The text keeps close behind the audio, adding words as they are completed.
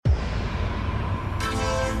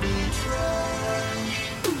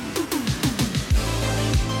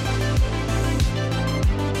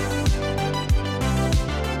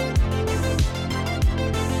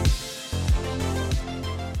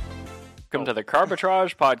welcome to the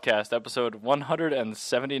Carbitrage Podcast, episode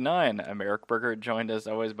 179. I'm Eric Berger, joined as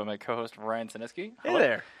always by my co-host Ryan Sinisky. Hey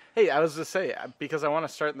there. Hey, I was just say because I want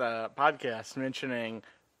to start the podcast mentioning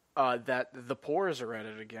that the Poors are at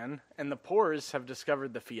it again, and the Poors have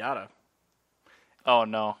discovered the Fiata. Oh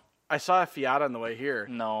no, I saw a Fiata on the way here.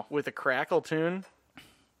 no. With a crackle tune.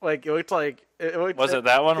 Like it looked like it looked, Was it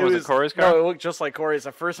that one? Was it Corey's car? No, it looked just like Corey's.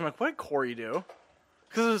 At first, I'm like, what did Corey do?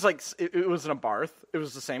 Because it was like it was in a Barth. It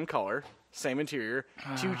was the same color, same interior.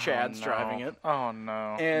 Two Chads driving it. Oh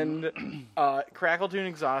no. And crackle tune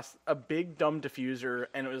exhaust, a big dumb diffuser,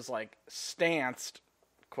 and it was like stanced,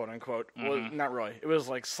 quote unquote. Well, not really. It was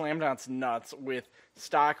like slammed on its nuts with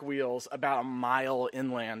stock wheels about a mile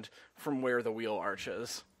inland from where the wheel arch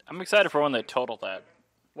is. I'm excited for when they total that.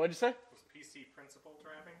 What'd you say? Was PC principal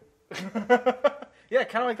driving? Yeah,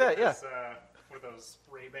 kind of like that. Yeah. Were those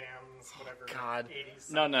Ray-Bans, whatever? God. 80s.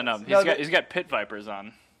 No. He's got pit vipers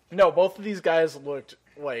on. No, both of these guys looked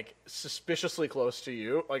like suspiciously close to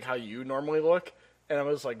you, like how you normally look. And I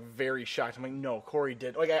was like very shocked. I'm like, no, Corey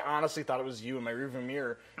did. Like I honestly thought it was you in my rearview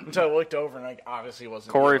mirror until I looked over and like obviously it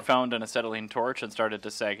wasn't. Corey you. found an acetylene torch and started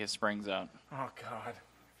to sag his springs out. Oh God.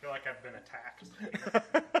 I feel like I've been attacked.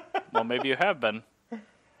 Well, maybe you have been.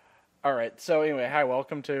 All right. So anyway, hi,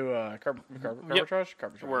 welcome to Carbitrage.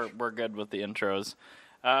 Carbitrage. We're good with the intros.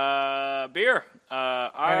 Beer.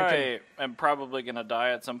 I am probably gonna die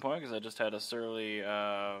at some point because I just had a surly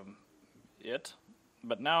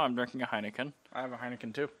but now I'm drinking a Heineken. I have a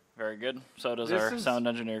Heineken too. Very good. So does This our is- sound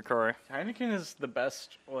engineer Corey. Heineken is the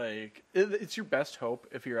best. Like it's your best hope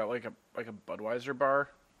if you're at like a Budweiser bar,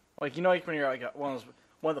 like like when you're at like one of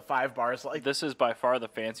the 5 bars. Like This is by far the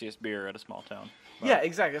fanciest beer at a small town. yeah,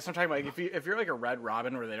 exactly. That's what I'm talking about. Like, if you're like a Red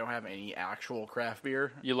Robin where they don't have any actual craft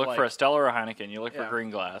beer, You look like, for a Stella or a Heineken. You look for Yeah.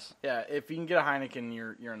 green glass. yeah. If you can get a Heineken,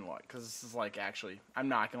 you're in luck because this is like actually, I'm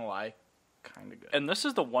not gonna lie, kind of good. And this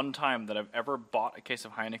is the one time that I've ever bought a case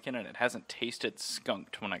of Heineken and it hasn't tasted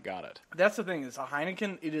skunked when I got it. That's the thing is a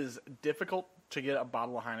Heineken. It is difficult to get a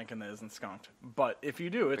bottle of Heineken that isn't skunked, but if you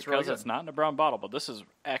do, it's Because really good. it's not in a brown bottle, but this is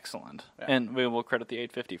excellent. Yeah. And we will credit the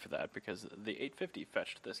 850 for that because the 850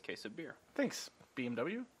 fetched this case of beer. Thanks,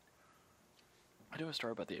 BMW. I do a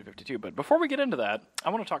story about the 850 too, but before we get into that, I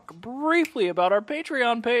want to talk briefly about our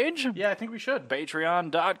Patreon page. Yeah, I think we should.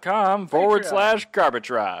 Patreon.com/Carbitrage.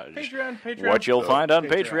 Patreon. What you'll find on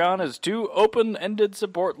Patreon is 2 open-ended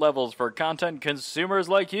support levels for content consumers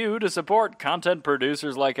like you to support content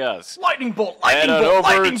producers like us. Lightning bolt. Head Lightning on bolt. over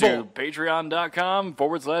Lightning to bolt.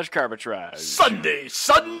 Patreon.com/Carbitrage. Sunday.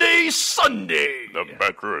 The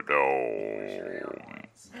Metrodome.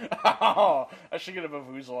 Oh, I should get a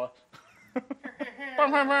Vuvuzela.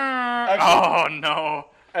 Oh, no.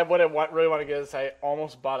 And what I really want to get is I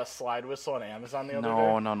almost bought a slide whistle on Amazon the other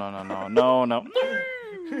No. day.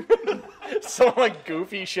 So like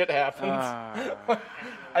goofy shit happens.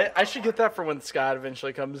 I should get that for when Scott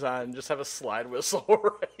eventually comes on and just have a slide whistle.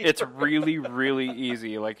 Right? It's really, really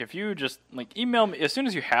easy. Like, if you just, email me, as soon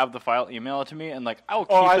as you have the file, email it to me, and, I'll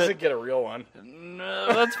keep Isaac, it. get a real one.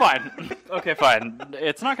 No, that's fine. Okay, fine.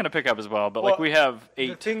 It's not going to pick up as well, but, we have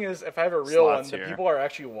 8. The thing is, if I have a real one, slots the here. people are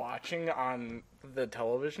actually watching on the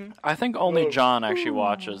television. I think only John actually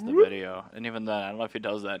watches the video, and even then, I don't know if he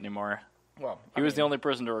does that anymore. Well, He was the only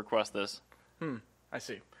person to request this. I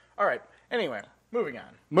see. All right. Anyway, moving on.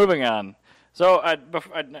 Moving on. So,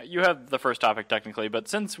 you have the first topic technically, but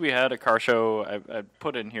since we had a car show, I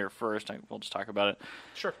put in here first. We'll just talk about it.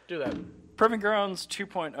 Sure, do that. Proving Grounds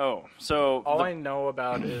 2.0. So, All I know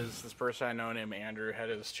about is this person I know named Andrew had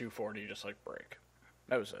his 240 just break.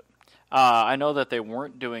 That was it. I know that they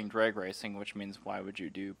weren't doing drag racing, which means why would you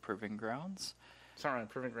do Proving Grounds? It's not really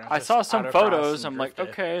Proving Grounds. I just saw some autocross photos. and I'm like,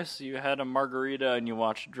 drift day. okay, so you had a margarita and you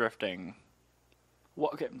watched drifting.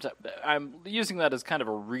 Well, okay, so I'm using that as kind of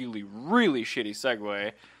a really, really shitty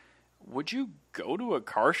segue. Would you go to a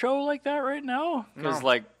car show like that right now? Because,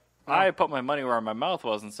 No. I put my money where my mouth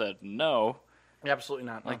was and said no. Absolutely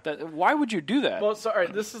not. No. That. Why would you do that? Well, so, all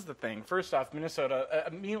right, this is the thing. First off, Minnesota,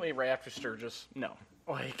 immediately right after Sturgis, no.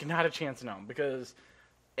 Not a chance, no. Because,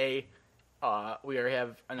 A, we already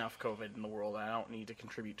have enough COVID in the world, and I don't need to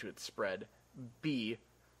contribute to its spread. B,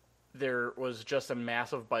 there was just a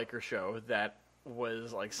massive biker show that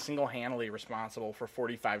was, single-handedly responsible for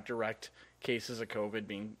 45 direct cases of COVID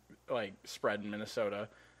being, spread in Minnesota,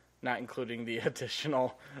 not including the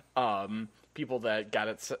additional people that got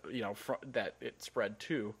it, that it spread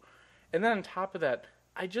to. And then on top of that,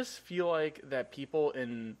 I just feel like that people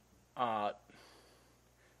in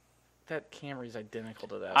that Camry's identical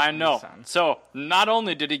to that. I know. Nissan. So not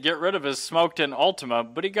only did he get rid of his smoked-in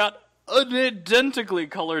Altima, but he got an identically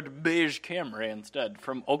colored beige Camry instead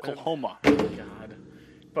from Oklahoma. God.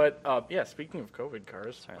 But yeah, speaking of COVID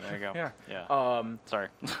cars. Sorry, there you go. Yeah. Yeah. Sorry.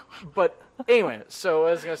 But anyway, so what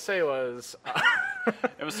I was gonna say was,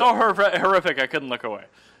 It was so horrific I couldn't look away.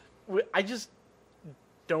 I just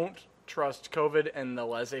don't trust COVID and the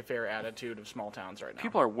laissez-faire attitude of small towns right now.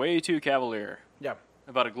 People are way too cavalier Yeah.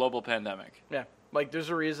 about a global pandemic. Yeah. Like, there's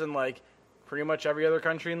a reason, like, pretty much every other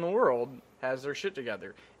country in the world has their shit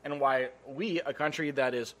together. And why we, a country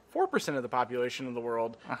that is 4% of the population of the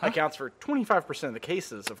world, accounts for 25% of the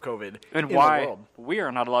cases of COVID And in why the world. we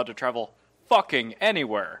are not allowed to travel fucking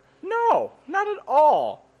anywhere. No, not at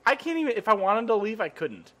all. I can't even, if I wanted to leave, I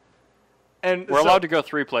couldn't. And We're allowed to go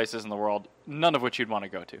 3 places in the world, none of which you'd want to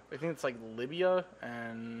go to. I think it's like Libya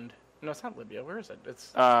and, no, it's not Libya. Where is it?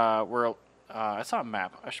 It's, I saw a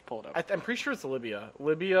map. I should pull it up. I'm pretty sure it's Libya.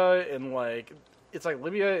 Libya and like, it's like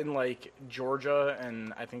Libya and like Georgia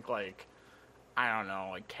and I think like, I don't know,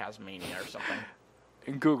 like Tasmania or something.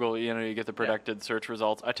 In Google, you get the predicted search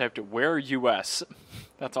results. I typed where U.S.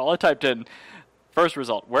 That's all I typed in. First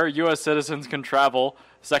result, where U.S. citizens can travel.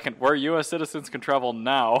 Second, where U.S. citizens can travel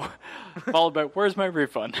now. Followed by, where's my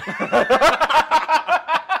refund?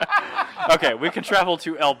 Okay, we can travel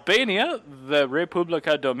to Albania, the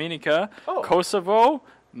Republica Dominica, Kosovo,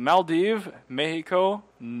 Maldives, Mexico,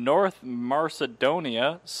 North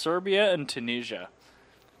Macedonia, Serbia, and Tunisia.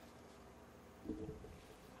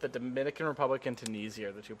 The Dominican Republic and Tunisia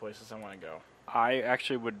are the 2 places I want to go. I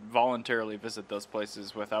actually would voluntarily visit those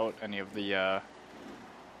places without any of the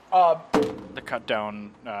cut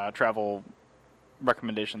down travel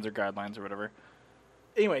recommendations or guidelines or whatever.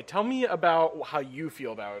 Anyway, tell me about how you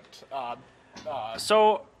feel about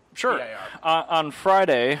So, sure. PIR. On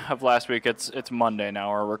Friday of last week, it's Monday now.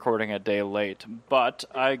 We're recording a day late. But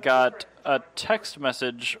I got a text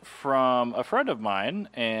message from a friend of mine,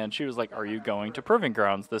 and she was like, "Are you going to Proving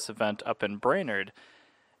Grounds, this event up in Brainerd?"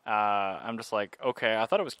 I'm just like, okay, I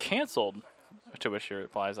thought it was canceled. To which she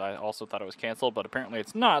replies, I also thought it was canceled, but apparently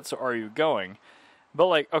it's not, so are you going? But,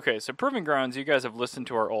 like, okay, so Proving Grounds, you guys have listened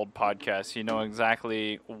to our old podcast. You know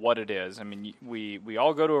exactly what it is. I mean, we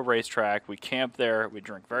all go to a racetrack. We camp there. We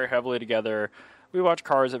drink very heavily together. We watch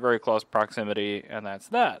cars at very close proximity, and that's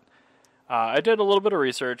that. I did a little bit of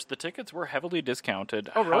research. The tickets were heavily discounted.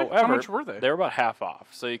 Oh, really? However, How much were they? They were about half off.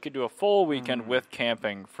 So you could do a full weekend with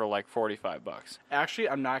camping for, like, $45. Actually,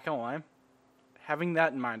 I'm not going to lie. Having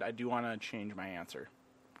that in mind, I do want to change my answer.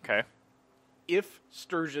 Okay. If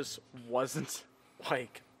Sturgis wasn't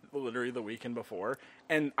like literally the weekend before,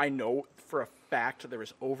 and I know for a fact there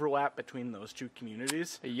was overlap between those 2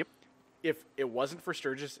 communities. Yep. If it wasn't for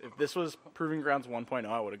Sturgis, if this was Proving Grounds 1.0,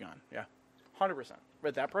 I would have gone. Yeah, 100%. But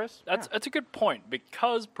at that price, That's a good point,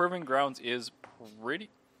 because Proving Grounds is pretty...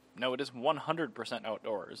 No, it is 100%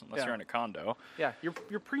 outdoors, unless Yeah. you're in a condo. yeah,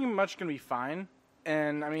 you're pretty much gonna be fine.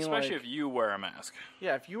 And I mean, Especially like, if you wear a mask.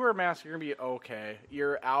 yeah, if you wear a mask, you're gonna be okay.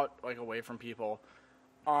 You're out like away from people.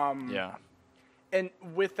 Yeah. And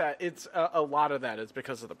with that, it's a lot of that is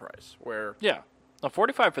because of the price. Where Yeah. The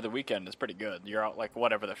 45 for the weekend is pretty good. You're out, like,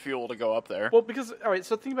 whatever, the fuel to go up there. well, because all right,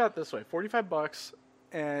 so think about it this way: $45,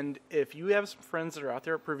 and if you have some friends that are out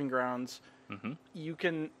there at Proving Grounds, you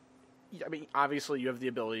can. I mean, obviously, you have the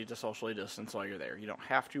ability to socially distance while you're there. You don't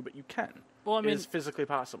have to, but you can. Well, I it mean- is physically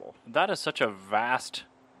possible. That is such a vast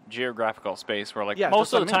geographical space where, like, Yeah,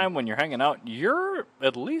 most that's of the what I mean. time when you're hanging out, you're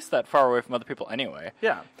at least that far away from other people anyway.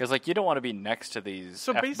 Yeah. Because, like, you don't want to be next to these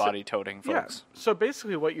So F-body toting Yeah. folks. So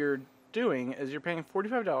basically, what you're doing is you're paying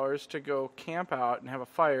 $45 to go camp out and have a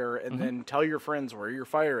fire, and then tell your friends where your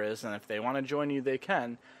fire is, and if they want to join you, they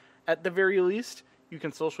can. At the very least, you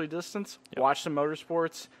can socially distance, watch some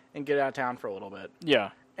motorsports, and get out of town for a little bit. Yeah.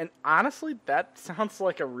 And honestly, that sounds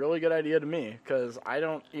like a really good idea to me, because I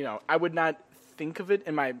don't, I would not think of it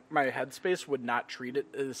in my headspace, would not treat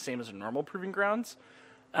it the same as a normal Proving Grounds.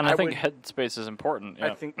 And I think would- headspace is important. Yeah.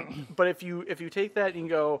 I think, but if you take that and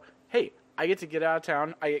go, hey, I get to get out of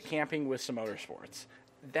town, I get camping with some motorsports.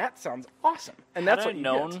 That sounds awesome, and that's Had what I you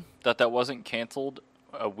known get. that wasn't canceled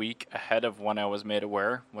a week ahead of when I was made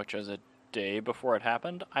aware, which is a day before it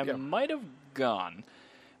happened, I might have gone.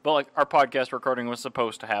 But, like, our podcast recording was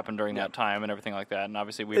supposed to happen during that time and everything like that, and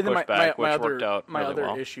obviously we And then pushed back, which other, worked out my really other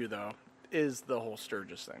well. issue though is the whole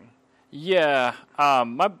Sturgis thing. Yeah,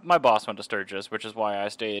 my boss went to Sturgis, which is why I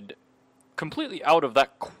stayed completely out of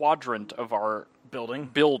that quadrant of our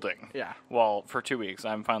building. Yeah. Well, for 2 weeks.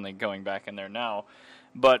 I'm finally going back in there now.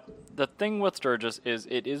 But the thing with Sturgis is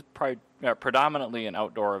it is predominantly an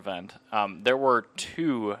outdoor event. There were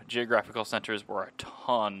 2 geographical centers where a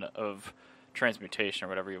ton of transmutation or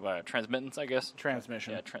whatever you transmittance, I guess.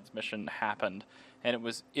 Transmission. Yeah, transmission happened. and it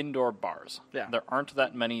was indoor bars. Yeah. There aren't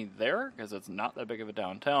that many there because it's not that big of a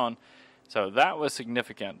downtown. So that was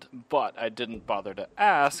significant, but I didn't bother to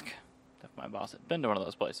ask if my boss had been to one of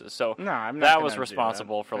those places. So No, I'm not that gonna was do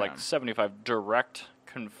responsible that. for like Yeah. 75 direct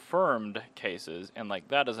confirmed cases, and like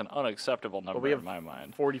that is an unacceptable number we have in my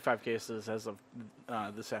mind. 45 cases as of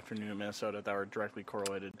this afternoon in Minnesota that were directly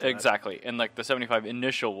correlated to that. Exactly, and like the 75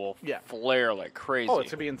 initial will Yeah. flare like crazy. Oh,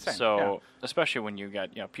 it's gonna be insane, So yeah. especially when you got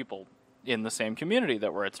people in the same community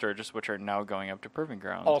that were at Sturgis, which are now going up to Proving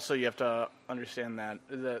Grounds. Also, you have to understand that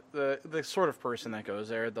the sort of person that goes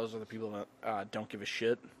there, those are the people that don't give a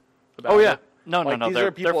shit about oh yeah, it. no, Like, no, these they're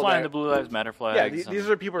are people flying that- the Blue Lives Matter flags. Yeah, and- these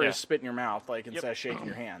are people who yeah. just spit in your mouth, like, instead of shaking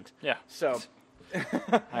your hand. Yeah. So,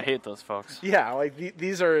 I hate those folks. yeah, like,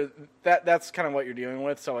 these are, that's kind of what you're dealing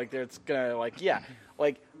with. So, like, it's gonna, like, yeah,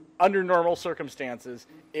 like, under normal circumstances,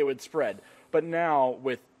 it would spread. But now,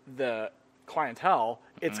 with the clientele,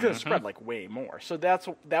 it's going to spread like way more. So that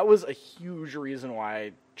was a huge reason why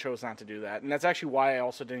I chose not to do that, and that's actually why I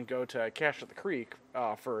also didn't go to Cache at the Creek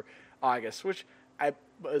for August, which I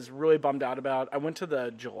was really bummed out about. I went to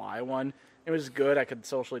the July one. It was good. I could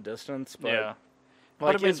socially distance, but Yeah. like,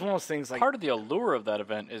 But I mean, it's one of those things. Like, part of the allure of that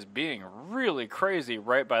event is being really crazy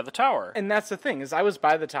right by the tower. and that's the thing is, I was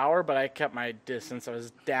by the tower, but I kept my distance. I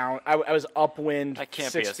was down. I was upwind. That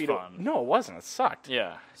can't 6 be as feet. fun. No, it wasn't. It sucked.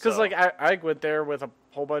 Yeah. Because so- like I went there with a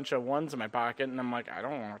whole bunch of ones in my pocket, and I'm like, I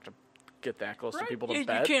don't want to get that close to people to you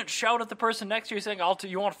bet. can't shout at the person next to you saying,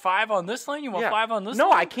 you want 5 on this lane? You want 5 on this No,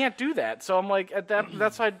 lane? I can't do that. So I'm like, at that.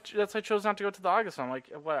 That's why I chose not to go to the August. I'm like,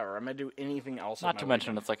 whatever. I'm gonna do anything else. Not to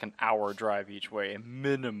mention, it's like an hour drive each way,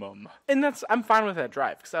 minimum. and I'm fine with that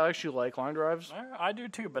drive because I actually like long drives. I do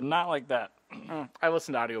too, but not like that. I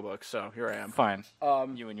listen to audiobooks, so here I am. Fine.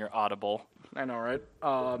 You and your Audible. I know, right?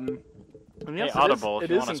 And Hey, yes, Audible, It if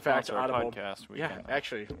you is want to in fact sponsor our Audible. podcast, we Yeah, can.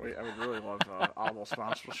 actually, I would really love Audible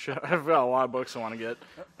sponsorship. I've got a lot of books I want to get,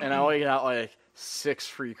 and I only got like 6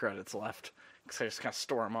 free credits left because I just kind of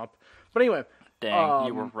store them up. But anyway, Dang,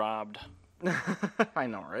 you were robbed. I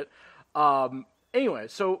know, right? Anyway,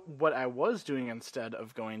 so what I was doing instead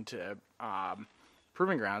of going to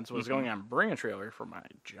Proving Grounds was going on Bring a Trailer for my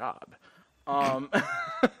job.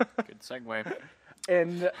 Good segue.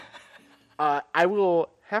 And I will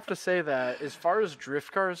have to say that as far as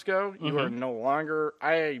drift cars go, you are no longer.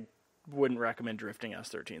 I wouldn't recommend drifting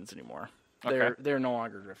S13s anymore. They're no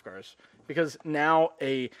longer drift cars because now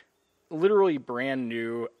a literally brand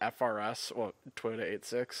new FRS, well, Toyota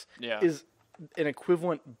 86, Yeah. is an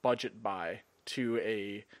equivalent budget buy to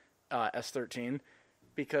a S13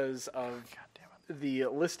 because of the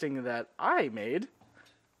listing that I made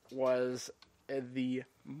was the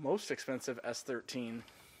most expensive S13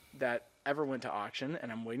 that ever went to auction,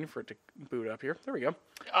 and I'm waiting for it to boot up here. There we go.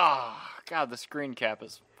 God, the screen cap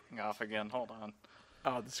is off again. Hold on.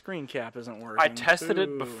 Oh, the screen cap isn't working. I tested it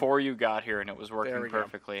Ooh. before you got here, and it was There working we go.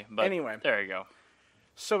 perfectly. But Anyway. there you go.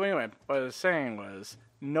 So anyway, what I was saying was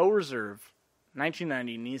no reserve,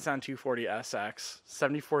 1990 Nissan 240 SX,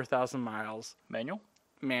 74,000 miles, Manual?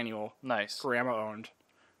 manual, Nice. grandma owned,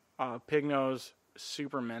 pig nose,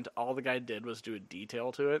 super mint. All the guy did was do a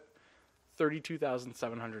detail to it.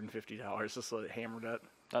 $32,750. Just so it hammered it.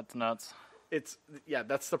 That's nuts.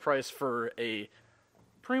 That's the price for a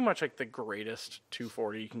pretty much like the greatest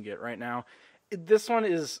 240 you can get right now. This one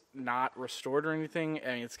is not restored or anything.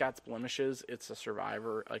 I mean, it's got its blemishes. It's a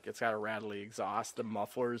Survivor. Like, it's got a rattly exhaust. The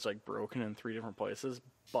muffler is like broken in 3 different places.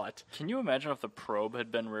 But Can you imagine if the Probe had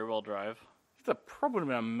been rear-wheel drive? the Probe would have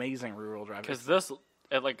been amazing rear-wheel drive. Because this,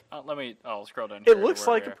 I'll scroll down. It here to looks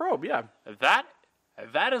where like we a are. Probe, yeah.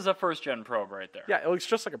 That is a first-gen Probe right there. Yeah, it looks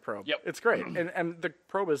just like a Probe. Yep. It's great. And the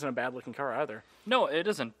Probe isn't a bad-looking car either. No, it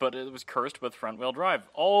isn't, but it was cursed with front-wheel drive.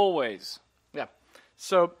 Always. Yeah.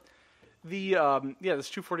 So the this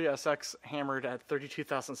 240 SX hammered at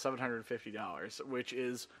 $32,750, which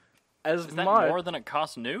is as Is that much. more than it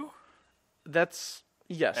costs new? That's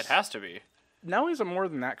yes. It has to be. Not only is it more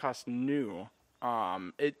than that cost new.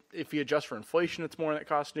 If you adjust for inflation, it's more than it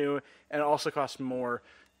costs new, and it also costs more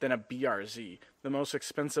than a BRZ, the most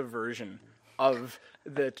expensive version of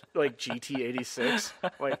the GT86,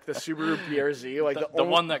 like the Subaru BRZ, like The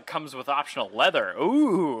only, one that comes with optional leather.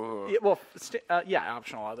 Ooh.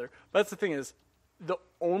 optional leather. But that's the thing is, the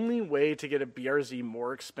only way to get a BRZ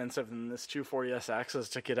more expensive than this 240SX is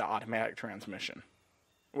to get an automatic transmission,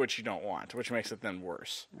 which you don't want, which makes it then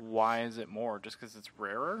worse. Why is it more? Just because it's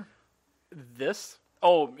rarer? This,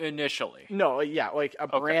 Oh, initially. no, yeah, like a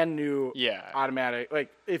brand new Yeah. automatic.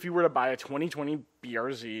 Like if you were to buy a 2020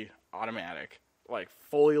 BRZ automatic, like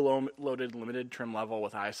fully loaded, limited trim level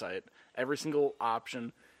with eyesight, every single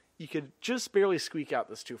option, you could just barely squeak out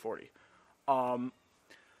this 240.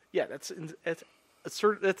 Yeah, that's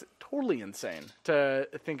totally insane to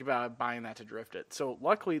think about buying that to drift it. So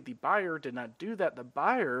luckily, the buyer did not do that. The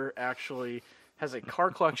buyer actually has a car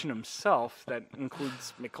collection himself that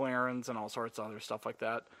includes McLarens and all sorts of other stuff like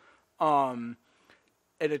that. And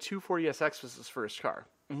a 240SX was his first car.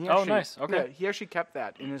 And he nice. Okay. Yeah, he actually kept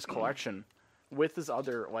that in his collection with his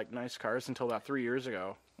other nice cars until about 3 years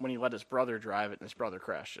ago when he let his brother drive it and his brother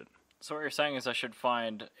crashed it. So what you're saying is I should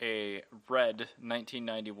find a red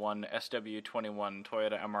 1991 SW21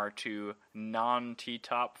 Toyota MR2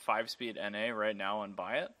 non-T-top 5-speed NA right now and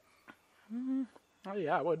buy it? Oh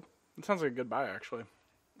yeah, I would. It sounds like a good buy, actually.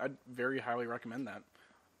 I'd very highly recommend that.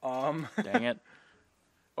 Dang it.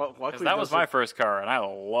 Well, luckily Because that was my first car, and I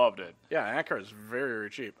loved it. Yeah, that car is very, very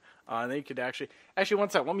cheap. And then you could actually one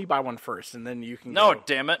second. Let me buy one first, and then you can. No, go,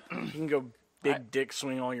 damn it. You can go big dick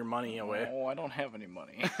swing all your money away. Oh, I don't have any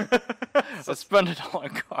money. Let's spend it all on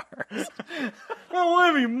cars. I don't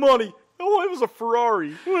have any money. Oh, it was a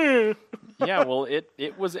Ferrari. Yeah, well,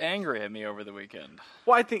 it was angry at me over the weekend.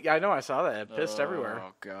 Well, I know I saw that. It pissed everywhere.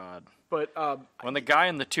 Oh, God. But when the guy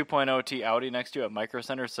in the 2.0T Audi next to you at Micro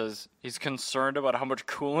Center says he's concerned about how much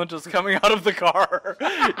coolant is coming out of the car,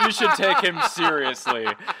 you should take him seriously.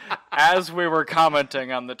 As we were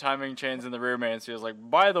commenting on the timing chains in the rear mains, he was like,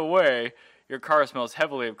 by the way, your car smells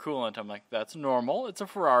heavily of coolant. I'm like, that's normal. It's a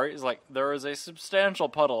Ferrari. He's like, there is a substantial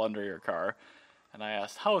puddle under your car. And I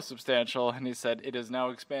asked, how substantial? And he said, it is now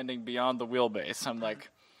expanding beyond the wheelbase. I'm like,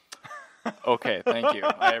 okay, thank you.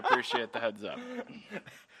 I appreciate the heads up.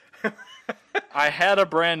 I had a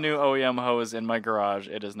brand new OEM hose in my garage.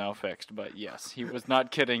 It is now fixed. But yes, he was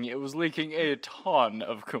not kidding. It was leaking a ton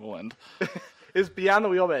of coolant. It's beyond the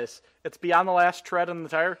wheelbase. It's beyond the last tread on the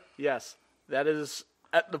tire. Yes, that is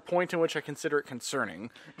at the point in which I consider it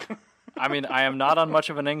concerning. I mean, I am not on much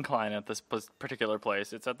of an incline at this particular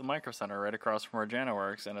place. It's at the Micro Center right across from where Jana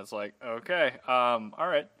works, and it's like, okay, all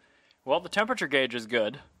right. Well, the temperature gauge is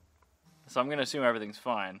good, so I'm going to assume everything's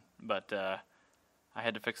fine, but I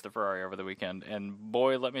had to fix the Ferrari over the weekend, and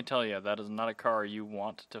boy, let me tell you, that is not a car you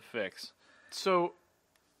want to fix. So,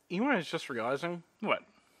 you know what I was just realizing? What?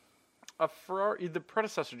 A Ferrari, the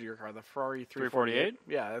predecessor to your car, the Ferrari 348?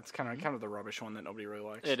 Yeah, that's kind of the rubbish one that nobody really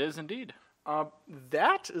likes. It is indeed.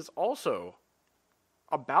 That is also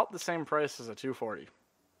about the same price as a 240.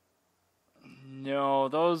 No,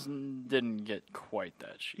 those didn't get quite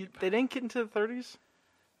that cheap. They didn't get into the 30s?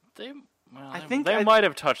 They might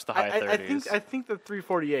have touched the high 30s. I think the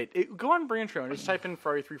 348. Go on Brand Trailer and just type in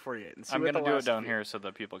Ferrari 348 and see I'm what going to do it down here so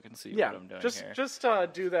that people can see what I'm doing here. Just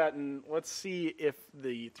do that and let's see if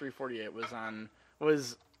the 348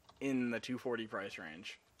 was in the 240 price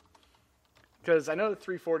range. Because I know the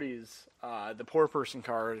 340 is the poor person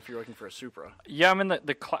car if you're looking for a Supra. Yeah, I mean,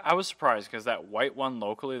 I was surprised because that white one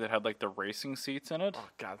locally that had, like, the racing seats in it. Oh,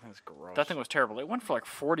 God, that thing's gross. That thing was terrible. It went for, like,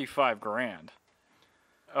 $45,000.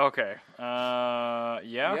 Okay. Yeah?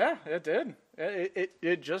 Yeah, it did.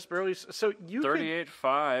 It just barely... So you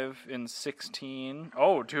 38.5 in 16.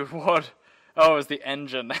 Oh, dude, what? Oh, it was the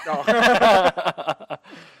engine. Oh.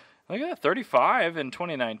 Look at that, 35 in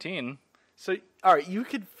 2019. So, all right, you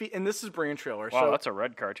could, and this is Brand Trailer. Wow, so, that's a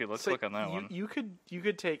red car too. Let's look on that one. You could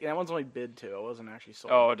take, and that one's only bid too. It wasn't actually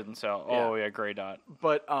sold. Oh, it didn't sell. Yeah. Oh, yeah, gray dot.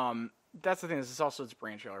 But that's the thing. This is also its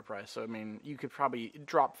Brand Trailer price. So I mean, you could probably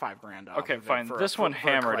drop $5,000 off. Okay, of fine. For this one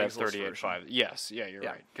hammered at Craigslist 38.5. Yes, yeah, you're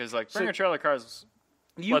Yeah. right. Because like Brand Trailer cars,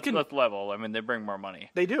 let's level. I mean, they bring more money.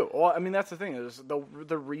 They do. Well, I mean, that's the thing is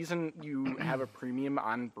the reason you have a premium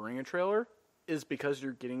on Bring a Trailer is because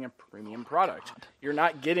you're getting a premium product. You're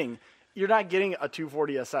not getting a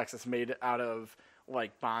 240SX that's made out of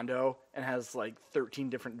like Bondo and has like 13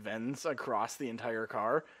 different VINs across the entire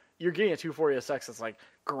car. You're getting a 240SX that's like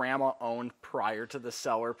grandma owned prior to the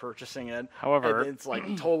seller purchasing it. However, and it's like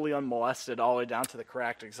totally unmolested all the way down to the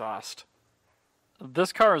cracked exhaust.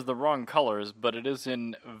 This car is the wrong colors, but it is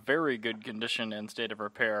in very good condition and state of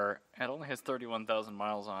repair. It only has 31,000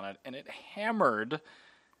 miles on it, and it hammered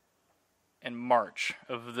in March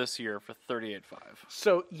of this year for 38.5.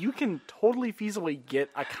 So you can totally feasibly get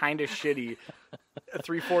a kind of shitty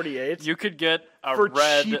 348. You could get a for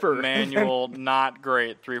red cheaper. manual, not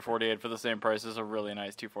great 348 for the same price as a really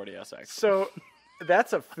nice 240SX. So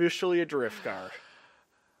that's officially a drift car.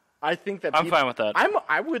 I think that I'm fine with that.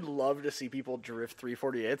 I would love to see people drift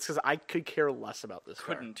 348s because I could care less about this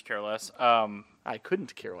car. Couldn't care less. I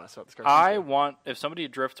couldn't care less about this car. I want, if somebody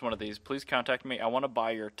drifts one of these, please contact me. I want to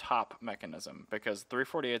buy your top mechanism because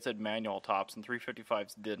 348s had manual tops and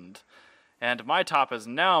 355s didn't. And my top is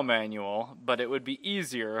now manual, but it would be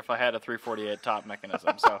easier if I had a 348 top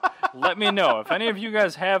mechanism. So let me know. If any of you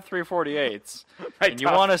guys have 348s and you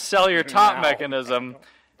top want to sell your top now. mechanism,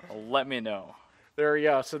 let me know. There we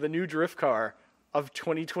go. So the new drift car of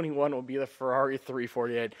 2021 will be the Ferrari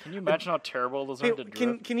 348. Can you imagine how terrible those Hey, are to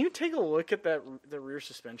drift? can you take a look at the rear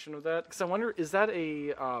suspension of that? Because I wonder, is that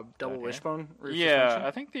a double Okay. wishbone rear Yeah, suspension?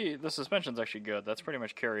 I think the suspension's actually good. That's pretty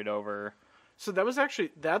much carried over. So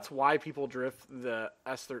that's why people drift the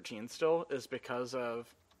S13 still, is because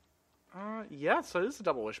of, yeah, so it is a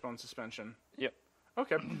double wishbone suspension. Yep.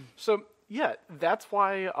 Okay, so yeah, that's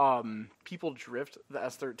why people drift the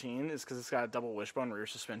S13 is because it's got a double wishbone rear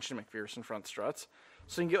suspension, McPherson front struts,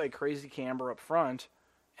 so you can get like crazy camber up front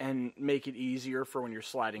and make it easier for when you're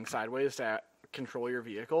sliding sideways to control your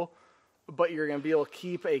vehicle, but you're going to be able to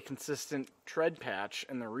keep a consistent tread patch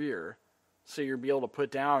in the rear, so you'll be able to put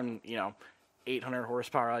down 800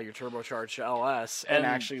 horsepower out of your turbocharged LS and And-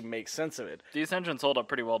 actually make sense of it. These engines hold up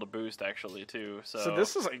pretty well to boost, actually, too. So So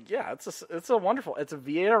this is it's a wonderful. It's a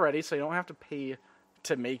V8 already, so you don't have to pay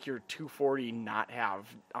to make your 240 not have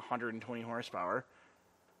 120 horsepower.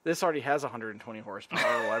 This already has 120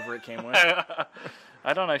 horsepower, whatever it came with.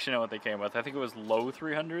 I don't actually know what they came with. I think it was low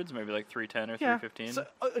 300s, maybe like 310 or 315.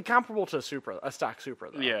 So, comparable to a Supra, a stock Supra,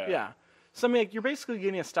 though. Yeah. Yeah. So I mean, you're basically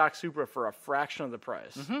getting a stock Supra for a fraction of the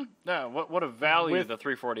price. Yeah, what a value With- the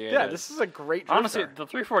 348 Yeah, is. this is a great. drift Honestly, car. the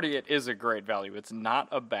 348 is a great value. It's not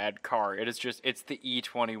a bad car. It is just, it's the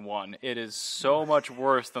E21. It is so much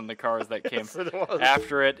worse than the cars that came Yes, it was.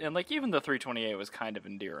 after it. And, like, even the 328 was kind of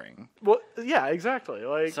endearing. Well, yeah, exactly.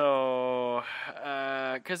 Like, So,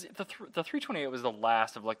 because the 328 was the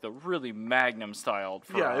last of, like, the really Magnum-styled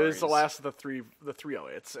Ferraris. yeah, it was the last of the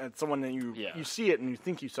 308s. It's the one that you Yeah. you see it and you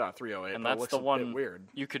think you saw a 308, And but it that's looks the a one bit weird.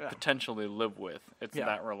 you could Yeah. potentially live with. It's Yeah.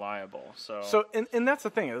 that reliable. So, So, and that's the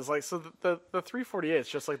thing is like, so the 348 is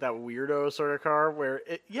just like that weirdo sort of car where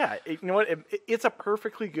you know what, it's a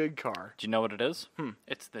perfectly good car. do you know what it is?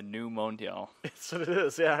 It's the new Mondial. It's what it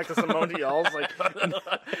is, yeah, because the Mondial's like,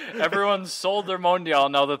 Everyone sold their Mondial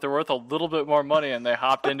now that they're worth a little bit more money, and they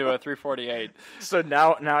hopped into a 348. so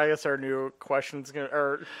now I guess our new question's gonna,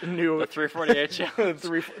 or new The 348 challenge.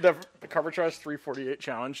 the Cover Trust 348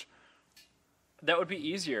 challenge. That would be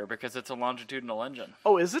easier because it's a longitudinal engine.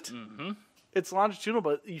 Oh, is it? Mm-hmm. It's longitudinal,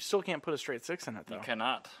 but you still can't put a straight six in it though. You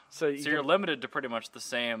cannot. So You're can- limited to pretty much the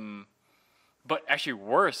same, but actually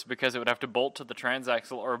worse because it would have to bolt to the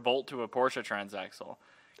transaxle or bolt to a Porsche transaxle.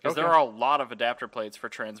 Because there Okay. are a lot of adapter plates for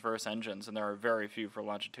transverse engines, and there are very few for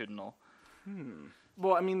longitudinal.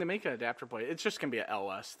 Well, I mean, they make an adapter plate. It's just gonna be a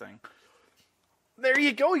LS thing. There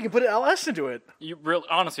you go. You can put an LS into it. You really,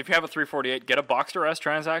 honestly, if you have a 348, get a Boxster S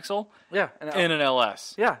transaxle Yeah, in an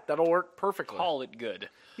LS. yeah, that'll work perfectly. Call it good.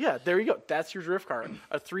 Yeah, there you go. That's your drift car.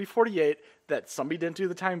 A 348 that somebody didn't do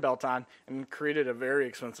the time belt on and created a very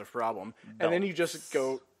expensive problem. And then you just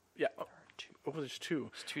go, yeah. Oh, there's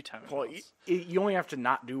two. It's 2 times. Well, you only have to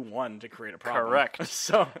not do one to create a problem. Correct.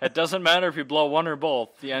 So, It doesn't matter if you blow one or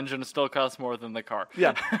both. The engine still costs more than the car.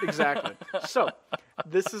 yeah, exactly. So,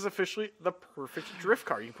 this is officially the perfect drift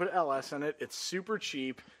car. You can put LS in it. It's super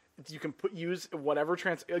cheap. You can use whatever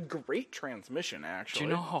a great transmission Do actually.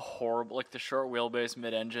 you know how horrible, like the short wheelbase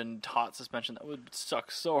mid-engine taut suspension, that would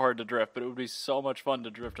suck so hard to drift, but it would be so much fun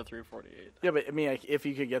to drift a 348. Yeah, but I mean, like, if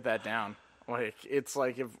you could get that down, like it's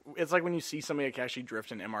like when you see somebody like actually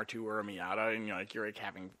drift an MR2 or a Miata, and you're like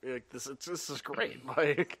having like this is great.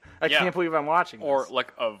 Like I Yeah. can't believe I'm watching this. Or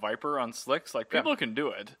like a Viper on slicks, like people Yeah. can do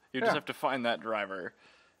it. You Yeah. just have to find that driver.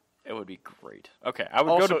 It would be great. Okay, I would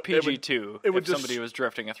Also, go to it would- PG2 it would if just- somebody was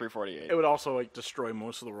drifting a 348. it would also like destroy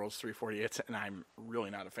most of the world's 348s, and I'm really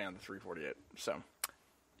not a fan of the 348. So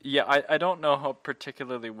Yeah, I don't know how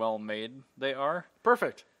particularly well made they are.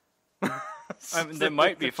 perfect. I mean, they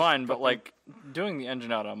might be fine, but like doing the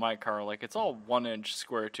engine out on my car, like it's all 1-inch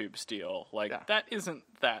square tube steel. Like Yeah. that isn't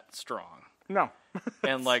that strong, No,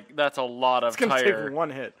 and like that's a lot of it's gonna tire. take one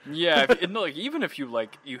hit. Yeah, like even if you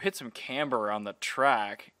hit some camber on the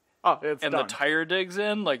track Oh, it's and done. the tire digs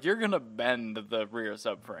in, like you're gonna bend the rear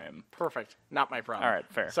subframe. Perfect. Not my problem. All right,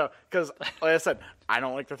 fair. So, because like I said, I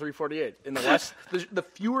don't like the 348. In the West, the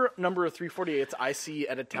fewer number of 348s I see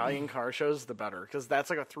at Italian car shows, the better. Because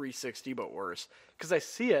that's like a 360, but worse. Because I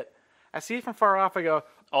see it from far off. I go,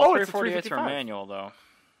 All oh, it's a 348s were 355. manual though.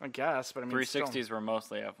 I guess, but I mean, 360s were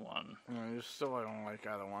mostly F1. Still, I don't like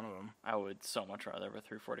either one of them. I would so much rather have a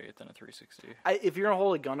 348 than a 360. If you're gonna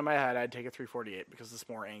hold a gun to my head, I'd take a 348 because it's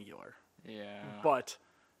more angular. Yeah. But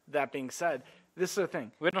that being said, this is the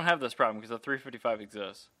thing. We don't have this problem because the 355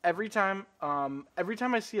 exists. Every time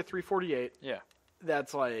I see a 348, Yeah.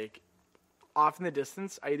 that's like off in the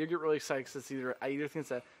distance, I either get really excited because I either think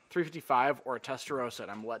it's a 355 or a Testarossa,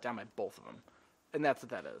 and I'm let down by both of them, and that's what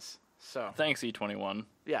that is. So Thanks, E21.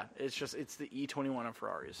 yeah, it's the E21 of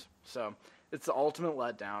Ferraris. So it's the ultimate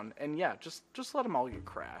letdown, and yeah, just let them all get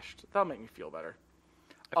crashed. That'll make me feel better.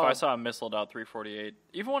 If I saw a missiled out 348,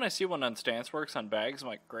 even when I see one on Stance Works on bags, I'm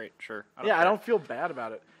like, great, sure. I don't feel bad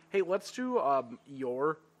about it. Hey, let's do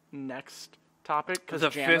your next topic because The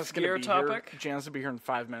Jana's fifth going gear to be topic? here. Jana's gonna be here in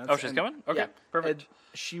 5 minutes. Oh, she's coming? Okay, yeah, perfect. and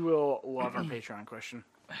she will love our Patreon question.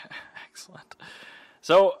 Excellent.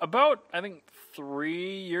 So about, I think,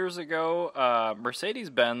 3 years ago,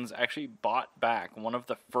 Mercedes-Benz actually bought back one of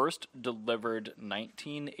the first delivered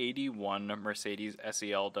 1981 Mercedes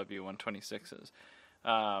SEL W126s.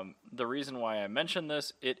 The reason why I mention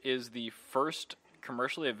this, it is the first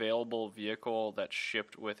commercially available vehicle that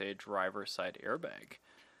shipped with a driver's side airbag.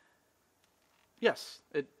 Yes,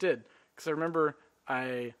 it did. Because I remember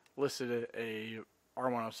I listed a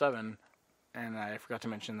R107, and I forgot to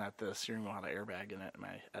mention that the steering wheel had an airbag in it.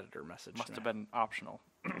 My editor messaged Must me. have been optional.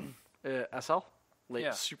 SL?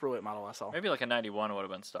 Yeah. Super late model SL. Maybe like a 91 would have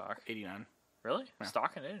been stock. 89. Really?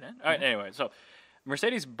 Stock in 89? All right, anyway, so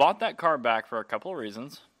Mercedes bought that car back for a couple of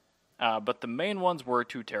reasons, but the main ones were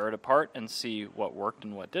to tear it apart and see what worked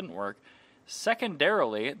and what didn't work.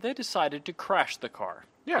 Secondarily, they decided to crash the car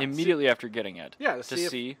immediately after getting it to to see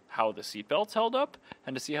see how the seatbelts held up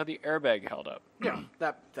and to see how the airbag held up. Yeah,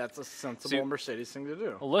 that's a sensible Mercedes thing to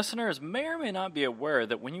do. Listeners may or may not be aware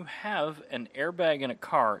that when you have an airbag in a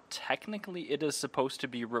car, technically it is supposed to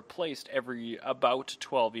be replaced every about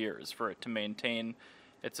 12 years for it to maintain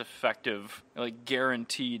its effective, like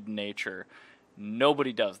guaranteed nature.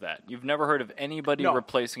 Nobody does that. You've never heard of anybody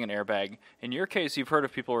replacing an airbag. In your case, you've heard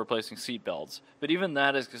of people replacing seat belts, but even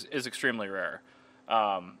that is extremely rare.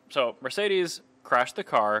 So Mercedes crashed the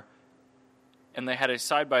car, and they had a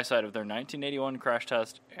side-by-side of their 1981 crash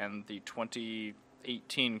test and the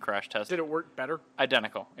 2018 crash test. Did it work better?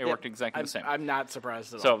 Identical. It worked exactly the same. I'm not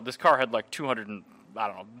surprised at all. So this car had like 200 and, I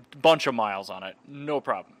don't know, bunch of miles on it. No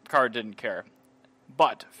problem. Car didn't care.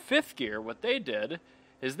 But Fifth Gear, what they did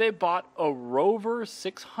is they bought a Rover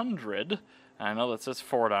 600. I know that says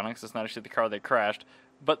Ford on it because it's not actually the car they crashed.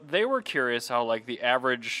 But they were curious how like the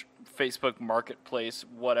average Facebook Marketplace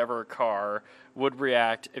whatever car would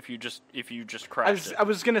react if you just crashed it. I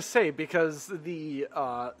was gonna say because the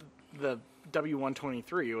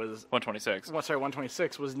W123 was 126. Well, sorry,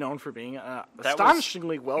 126 was known for being an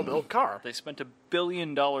astonishingly well-built car. They spent $1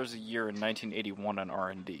 billion a year in 1981 on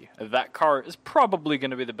R&D. That car is probably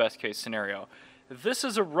going to be the best case scenario. This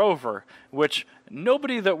is a Rover, which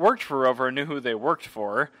nobody that worked for Rover knew who they worked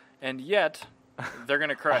for, and yet they're going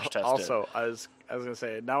to crash test it. Also, I was going to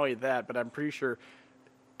say, not only that, but I'm pretty sure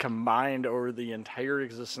combined over the entire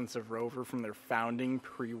existence of Rover from their founding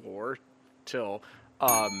pre-war till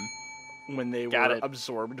when they were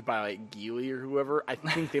absorbed by like Geely or whoever, I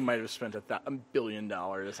think they might have spent $1 billion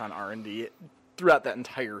on R&D throughout that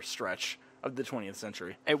entire stretch of the 20th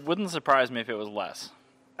century. It wouldn't surprise me if it was less.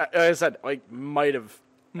 Like I said, like might have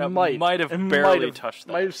barely touched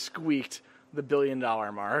that. Might have squeaked the $1 billion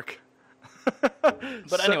mark.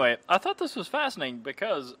 But anyway, I thought this was fascinating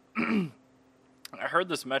because I heard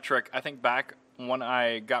this metric, I think back when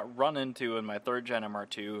I got run into in my 3rd gen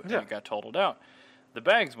MR2 and it got totaled out. The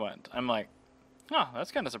bags went. I'm like, oh,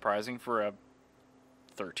 that's kind of surprising for a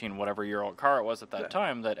 13 whatever year old car it was at that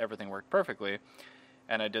time that everything worked perfectly.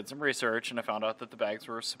 And I did some research, and I found out that the bags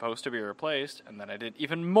were supposed to be replaced. And then I did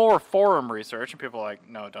even more forum research, and people were like,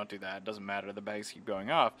 no, don't do that. It doesn't matter. The bags keep going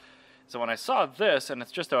off. So when I saw this, and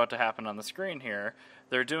it's just about to happen on the screen here,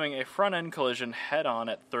 they're doing a front-end collision head-on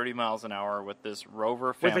at 30 miles an hour with this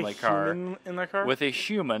Rover family car. With a human in the car? With a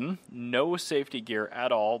human, no safety gear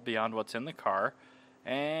at all beyond what's in the car.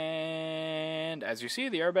 And as you see,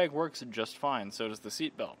 the airbag works just fine. So does the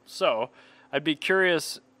seatbelt. So I'd be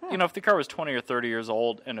curious, if the car was 20 or 30 years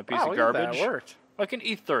old and a piece of garbage. That worked. Like an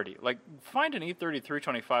E30. Like, find an E30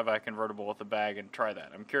 325i convertible with a bag and try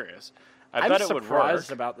that. I'm curious. I bet it would work. I'm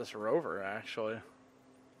surprised about this Rover, actually.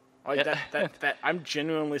 Like that I'm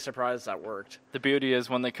genuinely surprised that worked. The beauty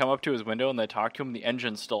is when they come up to his window and they talk to him, the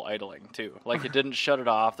engine's still idling, too. Like, it didn't shut it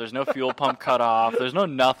off. There's no fuel pump cut off. There's no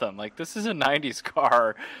nothing. Like, this is a 90s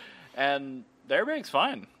car. And the airbag's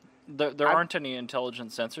fine. There aren't any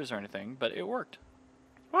intelligent sensors or anything, but it worked.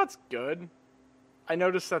 Well, that's good. I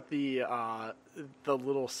noticed that the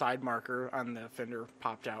little side marker on the fender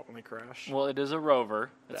popped out when they crashed. Well, it is a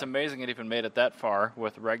Rover. It's amazing it even made it that far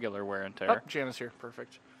with regular wear and tear. Oh, Janice here.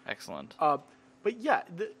 Perfect. Excellent. But yeah,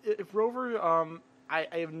 if Rover, I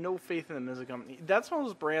have no faith in them as a company. That's one of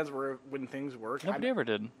those brands where when things work, Nobody ever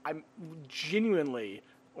did. I'm genuinely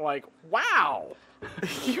Like, wow.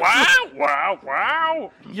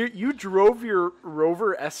 Wow. You drove your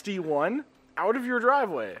Rover SD1 out of your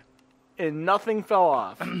driveway, and nothing fell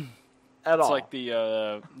off at all. It's like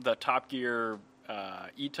the Top Gear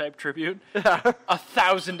E-Type tribute.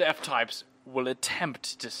 1,000 F-Types will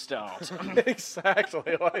attempt to start.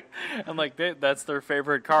 exactly. Like, And like that's their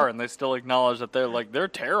favorite car, and they still acknowledge that they're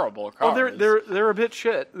terrible cars. oh, they're a bit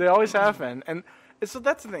shit. They always have been, and so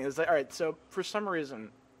that's the thing. Is like, all right. So for some reason,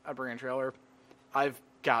 at Bring a Trailer, I've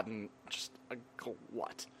gotten just a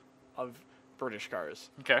glut of British cars.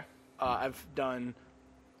 Okay. I've done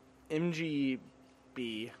MGB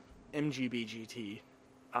GT,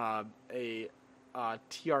 a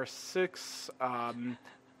TR6,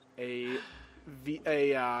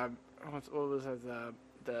 what was that?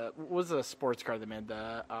 What was the sports car they made?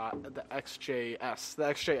 The XJS,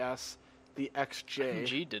 the XJ.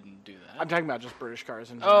 G didn't do that. I'm talking about just British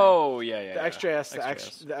cars in general. Oh yeah. The XJS,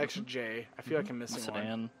 XJS. the XJ. I feel like I'm missing Sedan.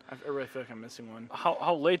 one. I really feel like I'm missing one.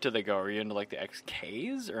 How late do they go? Are you into like the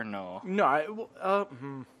XKs or no? No, I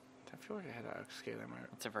feel like I had an XK there.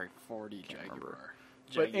 It's a very 40 Jaguar.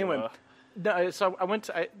 But anyway, no, so I went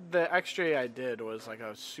to the XJ I did was like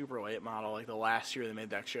a super late model. Like the last year they made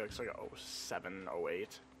the XJ, it's like 07,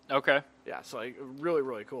 08. Okay. Yeah, so like really,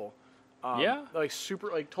 really cool. Yeah. Like super,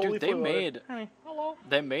 like totally. Dude, they fully loaded. made Hello.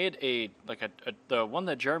 they made the one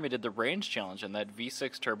that Jeremy did, the range challenge, and that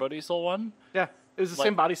V6 turbo diesel one. Yeah, it was the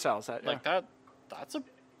same body style as that. Like yeah. that's a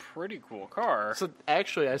pretty cool car. So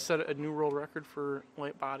actually, I set a new world record for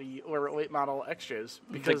late model XJs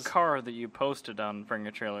because the car that you posted on Bring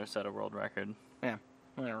a Trailer set a world record. yeah,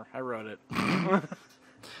 whatever. I wrote it.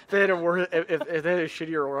 If they had if they had a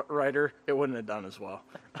shittier writer, it wouldn't have done as well.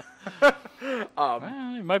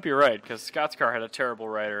 Well, you might be right, because Scott's car had a terrible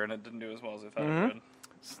rider, and it didn't do as well as I thought it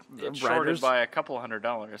would. It shorted Riders- by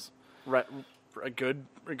 $200. Right, a good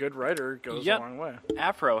writer goes Yep. a long way.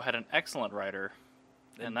 Afro had an excellent rider,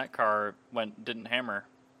 and that car didn't hammer.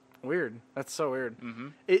 Weird. That's so weird. Mm-hmm.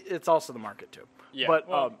 It's also the market too. Yeah, But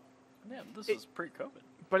well, yeah, this was pre-COVID.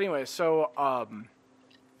 but anyway, so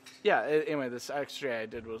yeah. Anyway, this XJ I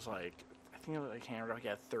did was like I think it was like hammered like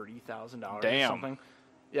at $30,000 or Damn. something.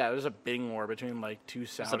 Yeah, there was a bidding war between like two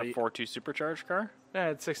Is that Saudi. a 4.2 supercharged car? Yeah, it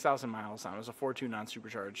had 6,000 miles on it. It was a 4.2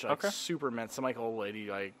 non-supercharged. Like, Okay. super mint. Some like old lady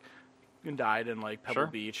like died in like Pebble Sure.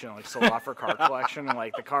 Beach and like sold off her car collection. And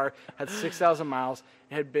like the car had 6,000 miles.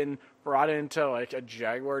 It had been brought into like a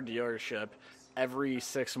Jaguar dealership every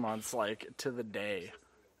 6 months, like to the day,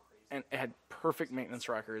 and it had perfect maintenance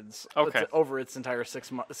records. Okay. Over its entire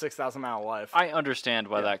 6,000 mile life. I understand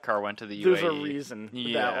why that car went to the UAE. There's a reason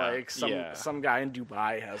Yeah, that like some guy in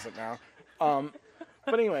Dubai has it now.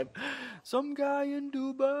 But anyway. Some guy in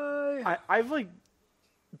Dubai. I've like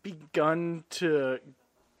begun to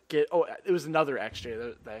get. Oh, it was another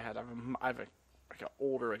XJ that I had. I have like an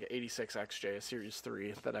older, like an '86 XJ, a Series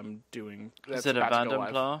 3 that I'm doing. Is it a about to go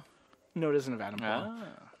live. Vandenpla? No, it isn't a Vandenpla.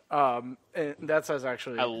 Ah. And that says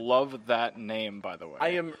actually. I love that name, by the way. I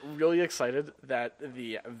am really excited that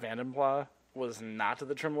the Vandenpla was not to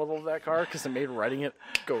the trim level of that car because it made writing it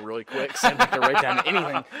go really quick. So I didn't have to write down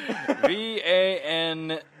anything.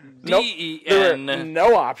 VANDEN. There were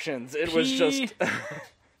no options. It was just.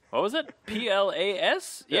 What was it?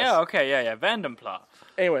 PLAS? Yeah, okay, yeah. Vandenpla.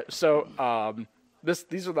 Anyway, so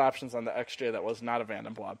these are the options on the XJ that was not a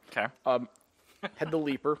Vandenpla. Okay. Had the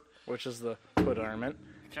Leaper, which is the hood ornament.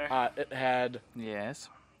 Okay. It had Yes.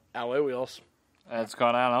 alloy wheels, That's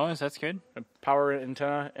got alloys. That's good. a power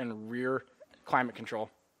antenna, and rear climate control.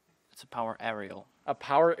 It's a power aerial. A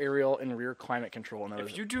power aerial and rear climate control. And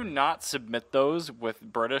If you do not submit those with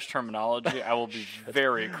British terminology, I will be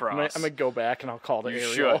very cross. I'm gonna go back and I'll call it You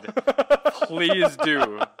aerial. should. Please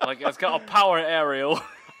do. Like, it's got a power aerial.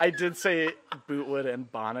 I did say bootlet and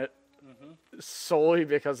bonnet solely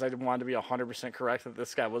because I wanted to be 100% correct that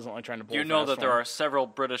this guy wasn't like trying to. You know that there are several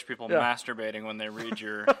British people Yeah. masturbating when they read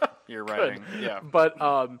your writing. Yeah. But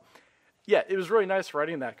yeah, it was really nice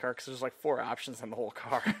writing that car because there's like 4 options in the whole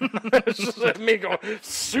car. It's just like me going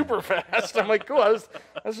super fast. I'm like, cool,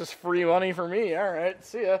 that's just free money for me. All right,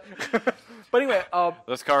 see ya. But anyway,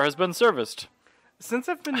 This car has been serviced. since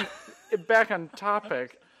I've been back on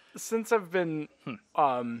topic, since I've been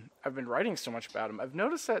writing so much about them, I've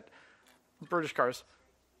noticed that British cars,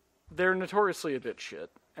 they're notoriously a bit shit,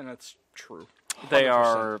 and that's true. They 100%.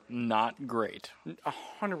 are not great.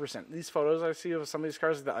 100%. These photos I see of some of these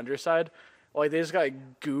cars, like the underside, like they just got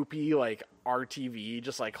like goopy, like RTV,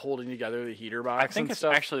 just like holding together the heater box. I think and it's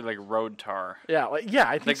stuff. actually like road tar. Yeah, I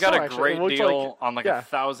think They got so, a actually. great It looked deal on like yeah,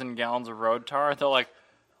 1,000 gallons of road tar. They're like,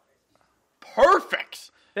 perfect.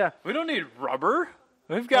 yeah. We don't need rubber.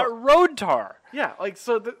 We've got road tar. Yeah, like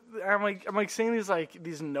so. I'm like seeing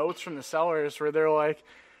these notes from the sellers where they're like,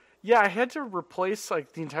 "Yeah, I had to replace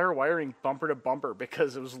like the entire wiring bumper to bumper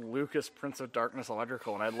because it was Lucas Prince of Darkness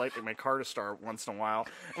Electrical, and I'd like my car to start once in a while."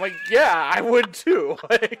 I'm like, "Yeah, I would too."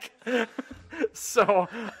 Like, so,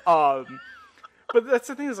 but that's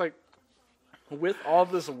the thing is like, with all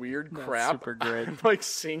this weird crap, super great. I'm like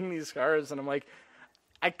seeing these cars, and I'm like,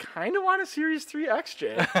 I kind of want a Series 3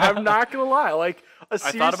 XJ. I'm not gonna lie. Like a I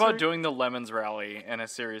Series thought about 3 doing the Lemons Rally in a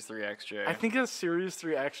Series 3 XJ. I think a Series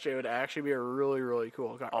 3 XJ would actually be a really, really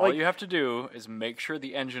cool car. All you have to do is make sure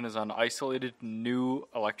the engine is on isolated new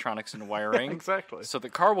electronics and wiring. Exactly. So the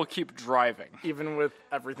car will keep driving. Even with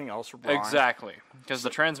everything else wrong. Exactly. Because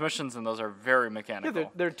the transmissions in those are very Yeah,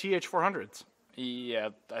 mechanical. they're TH400s. Yeah,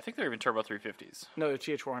 I think they're even turbo 350s. No, they're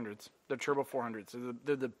TH400s. They're turbo 400s.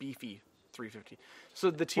 They're the beefy 350. So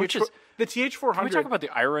the Which is- the TH400. Can we talk about the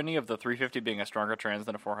irony of the 350 being a stronger trans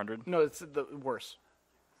than a 400? No, it's the worse.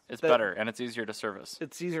 It's better, and it's easier to service.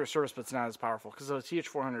 It's easier to service, but it's not as powerful because the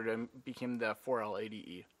TH400 became the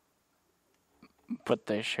 4L80E. But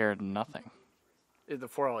they shared nothing. The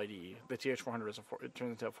 4L80E. The TH400 it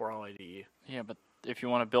turns into a 4L80E. Yeah, but if you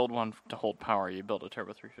want to build one to hold power, you build a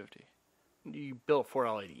turbo 350. You built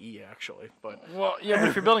 4L80E actually, but Well, yeah, but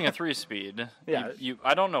if you're building a 3-speed, Yeah. you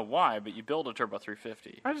I don't know why, but you build a turbo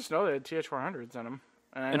 350. I just know they had TH400s in them.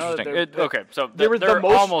 And I know that Interesting. Okay, so they were they're the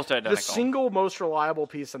most, almost identical. The single most reliable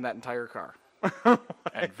piece in that entire car.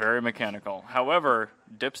 And very mechanical. However,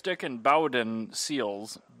 dipstick and Bowden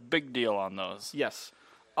seals, big deal on those. Yes.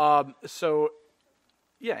 So,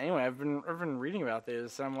 yeah. Anyway, I've been reading about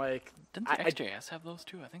this. I'm like, Didn't the XJS have those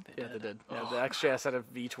too? I think they yeah, did. they did. Yeah, the XJS had a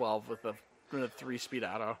V12 with a 3-speed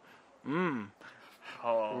auto.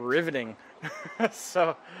 Oh. Riveting.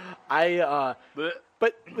 So, I. But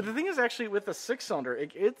But the thing is, actually, with the 6-cylinder,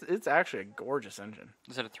 it's actually a gorgeous engine.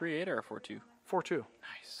 is it a 3.8 or a 4.2? 4.2. Nice.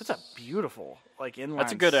 It's a beautiful inline.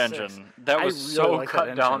 That's a good 6. engine. That I was really so like that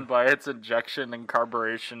cut down engine. by its injection and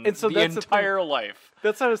carburation And so the that's the thing. entire life.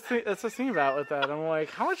 That's what I was that's what I was thinking about with that. I'm like,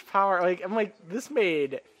 how much power? Like, I'm like, this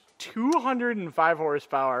made 205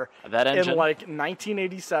 horsepower That engine in like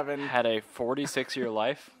 1987. had a 46-year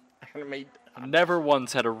life. And it made Never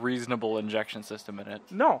once had a reasonable injection system in it.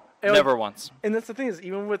 no, and Never like, once. And that's the thing is,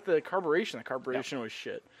 even with the carburation was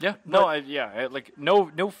shit. Yeah, no, like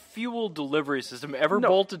no fuel delivery system ever No,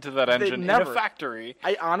 bolted to that engine in never. a factory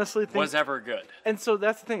I honestly think, was ever good. and so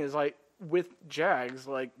that's the thing is like with Jags,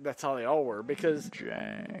 like that's how they all were because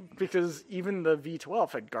even the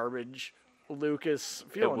V12 had garbage Lucas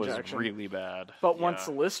It fuel was injection. really bad. But once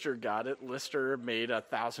Yeah. Lister got it, Lister made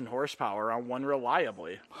 1,000 horsepower on one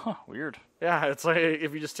reliably. Huh, weird. Yeah, it's like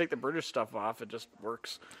if you just take the British stuff off, it just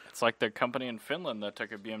works. It's like the company in Finland that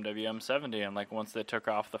took a BMW M70 and like once they took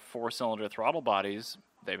off the 4-cylinder throttle bodies,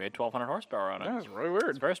 they made 1,200 horsepower on it. Yeah, it's really weird.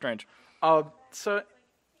 It's very strange. So,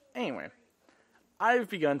 anyway, I've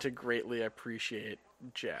begun to greatly appreciate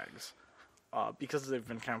Jags because they've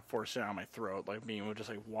been kind of forced down my throat, like being just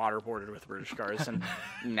like waterboarded with British cars, and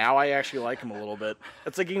now I actually like them a little bit.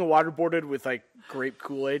 It's like getting waterboarded with like grape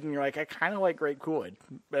Kool-Aid, and you're like, I kind of like grape Kool-Aid.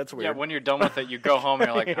 That's weird. Yeah, when you're done with it, you go home and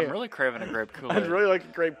you're like, I'm really craving a grape Kool-Aid. I'd really like a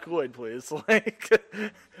grape Kool-Aid, please. Like,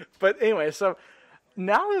 but anyway, so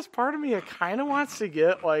now there's part of me that kind of wants to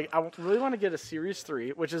get like I really want to get a Series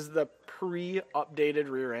 3, which is the pre-updated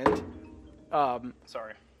rear end.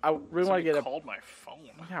 Sorry. I really want to get a. called my phone.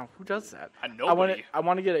 Yeah, who does that? Nobody. I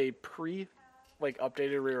want to get a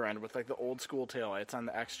updated rear end with like the old school taillights on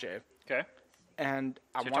the XJ, Okay. and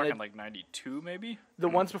I So you're wanted talking like 92 maybe? the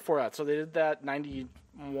ones before that. So they did that.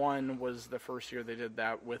 91 was the first year they did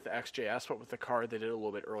that with the XJS, but with the car they did it a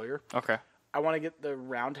little bit earlier. Okay. I want to get the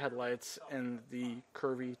round headlights and the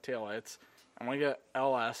curvy taillights. I want to get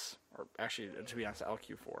LS, or actually, to be honest,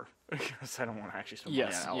 LQ4, because I don't want to actually spend money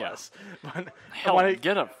Yes, on yeah. LS. But Hell, I want to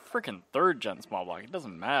get a freaking 3rd-gen small block. It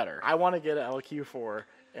doesn't matter. get an LQ4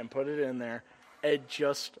 and put it in there and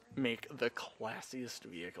just make the classiest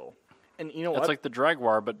vehicle. And you know what? It's like the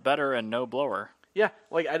Jaguar, but better and no blower. Yeah,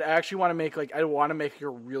 like I actually want to make a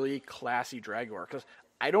really classy Jaguar because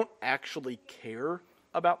I don't actually care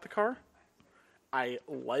about the car. I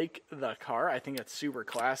like the car. I think it's super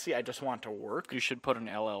classy. I just want it to work. You should put an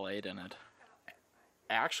LL8 in it.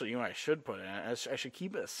 Actually, you know what I should put in it? I should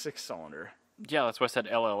keep it a 6-cylinder. Yeah, that's why I said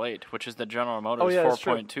LL8, which is the General Motors yeah, that's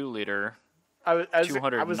true. 4.2 liter. I was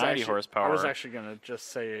 290 actually, horsepower. I was actually going to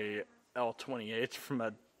just say a L28 from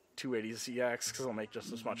a 280ZX because it'll make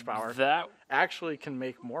just as much power. That Actually can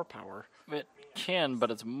make more power. it can,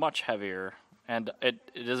 but it's much heavier, and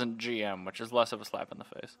it isn't GM, which is less of a slap in the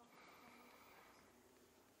face.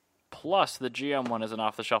 Plus, the GM one is an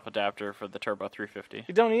off-the-shelf adapter for the Turbo 350.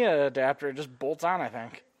 You don't need an adapter; it just bolts on. I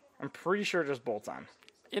think. I'm pretty sure it just bolts on.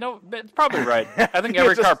 You know, it's probably right. I think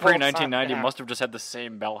every It just car bolts on, pre-1990 yeah. must have just had the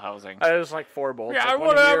same bell housing. There's like 4 bolts. Yeah, like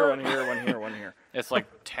whatever. One here, one here, one here. It's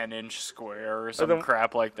like 10-inch square or some then-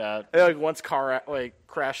 crap like that. And like once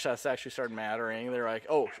crash tests actually started mattering, they're like,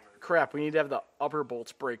 oh crap, we need to have the upper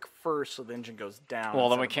bolts break first so the engine goes down. Well,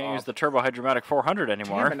 then we can't use the Turbo Hydromatic 400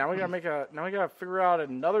 anymore. Damn it, now we gotta figure out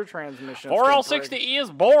another transmission. that's gonna break. 4L60E is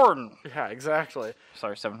born. Yeah, exactly.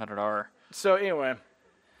 Sorry, 700R. So anyway,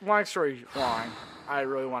 long story long, I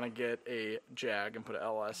really want to get a Jag and put an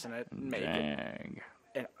LS in it and make it. Dang.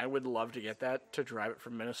 And I would love to get that to drive it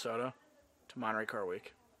from Minnesota to Monterey Car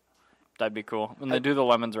Week. That'd be cool. And they do the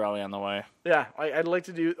Lemons Rally on the way. Yeah, I'd like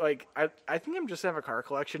to do, I think I'm just have a car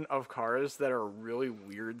collection of cars that are really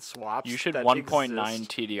weird swaps. You should that 1.9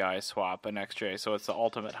 exist. TDI swap an XJ, so it's the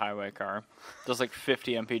ultimate highway car. Does like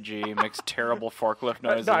 50 mpg, makes terrible forklift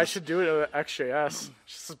noises. No, I should do it with an XJS.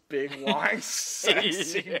 Just a big, long,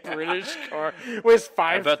 sexy Yeah. British car. Weighs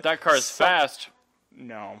I bet that car is fast.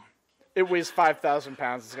 No. It weighs 5,000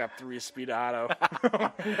 pounds. It's got 3-speed auto.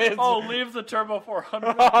 Oh, leave the Turbo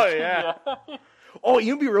 400. Oh, yeah. Oh,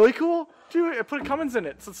 you'd be really cool? Dude, I put a Cummins in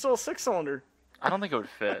it, so it's still a 6-cylinder. I don't think it would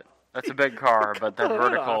fit. That's a big car, but that Put it off,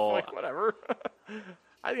 vertical. like, whatever.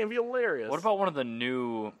 I think it'd be hilarious. What about one of the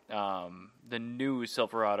new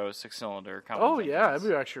Silverado 6-cylinder? Oh, yeah, that'd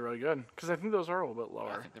be actually really good. Because I think those are a little bit I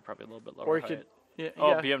lower. think they're probably a little bit lower Or you height. could... Yeah, Oh,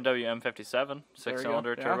 yeah. BMW M57 There you go.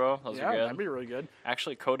 6-cylinder Yeah. turbo. Those yeah, are good. that'd be really good.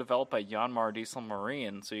 Actually co-developed by Yanmar Diesel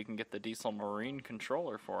Marine, so you can get the Diesel Marine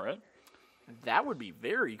controller for it. That would be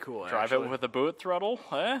very cool, Drive actually. it with a boot throttle,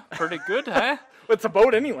 eh? Pretty good, huh? It's a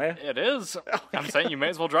boat anyway. It is. I'm saying you may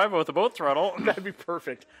as well drive it with a boat throttle. That'd be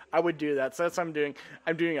perfect. I would do that. So that's what I'm doing.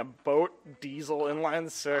 I'm doing a boat diesel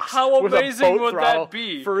inline 6. How with a amazing boat would throttle that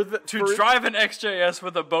be to drive an XJS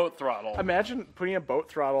with a boat throttle? Imagine putting a boat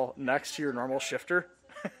throttle next to your normal shifter.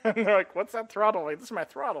 And they're like, what's that throttle? Like, this is my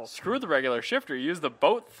throttle. Screw the regular shifter. Use the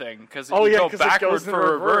boat thing because Oh, you yeah, go because it backward goes in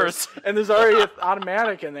for reverse. And there's already an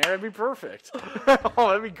automatic in there. It'd be perfect. Oh,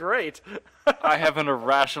 that'd be great. I have an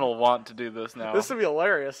irrational want to do this now. This would be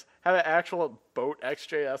hilarious. Have an actual boat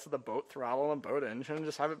XJS with a boat throttle and boat engine and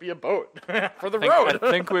just have it be a boat for the I road.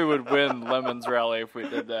 think we would win Lemons Rally if we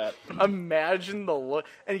did that. Imagine the look.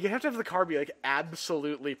 And you have to have the car be like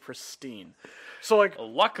absolutely pristine. So like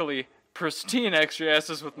Luckily, pristine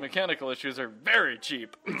XJSs with mechanical issues are very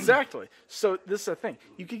cheap. exactly. So this is the thing.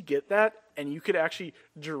 You could get that and you could actually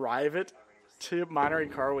drive it to Monterey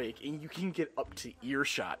Car Week and you can get up to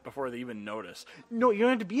earshot before they even notice. No, you don't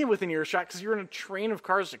have to be within earshot because you're in a train of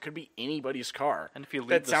cars that could be anybody's car. And if you leave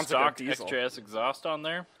That the sounds like a stock diesel. XJS exhaust on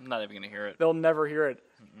there, I'm not even going to hear it. They'll never hear it.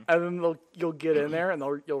 And then you'll get in there and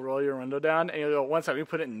you'll roll your window down and you'll go, one second, we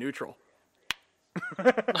put it in neutral.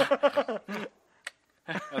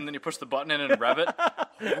 And then you push the button in and rev it.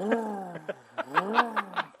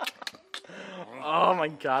 Oh my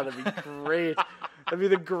god, that'd be great. That'd be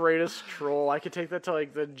the greatest troll. I could take that to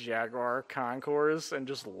like the Jaguar Concours and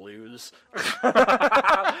just lose.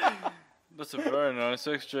 That's a very nice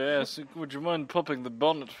XJS. Would you mind popping the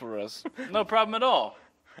bonnet for us? No problem at all.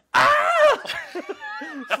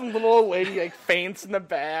 Some little old lady like faints in the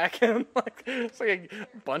back, and like it's like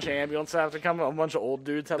a bunch of ambulances have to come. A bunch of old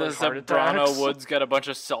dudes have like Does heart the Brano attacks. Woods got a bunch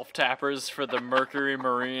of self-tappers for the Mercury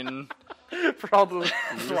Marine for all the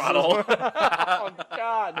throttle? Oh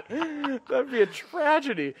god, that'd be a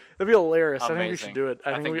tragedy. That'd be hilarious. I think we Amazing. should do it.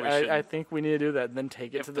 I think we should. I think we need to do that and then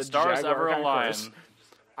take it If to the the stars Jaguar ever align, Concours.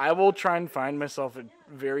 I will try and find myself a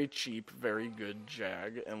very cheap, very good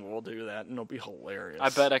Jag, and we'll do that, and it'll be hilarious. I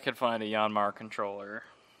bet I could find a Yanmar controller.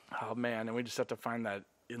 Oh man, and we just have to find that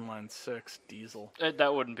inline 6 diesel.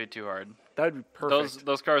 That wouldn't be too hard. That would be perfect.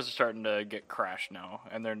 Those cars are starting to get crashed now,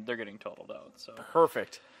 and they're getting totaled out. So,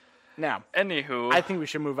 Perfect. Now, anywho, I think we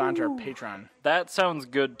should move on to our Patreon. that sounds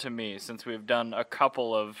good to me since we've done a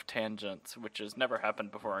couple of tangents, which has never happened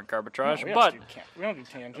before in Carbitrage. We but don't do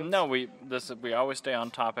tangents. no, we always stay on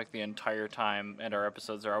topic the entire time, and our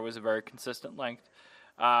episodes are always a very consistent length.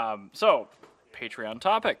 So, Patreon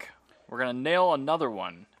topic. We're gonna nail another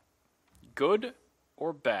one. Good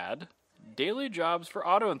or bad daily jobs for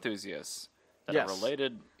auto enthusiasts that Yes. are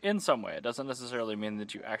related in some way. It doesn't necessarily mean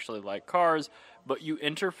that you actually like cars, but you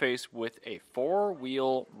interface with a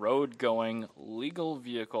four-wheel, road-going, legal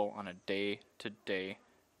vehicle on a day-to-day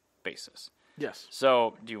basis. Yes.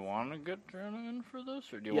 So, do you want to get in for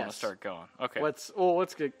this, or do you want to Yes. start going? Okay. Let's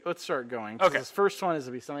start going. 'Cause Okay. This first one is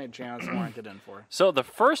to be something that Janice want to get in for. So the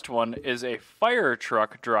first one is a fire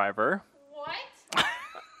truck driver. What?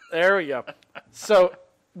 There we go. So,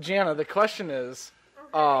 Jana, the question is,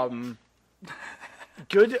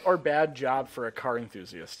 Good or bad job for a car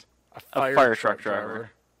enthusiast? A fire truck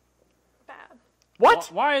driver. Bad. What?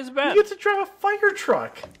 Why is it bad? You get to drive a fire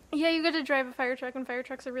truck. Yeah, you get to drive a fire truck, and fire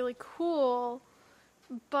trucks are really cool.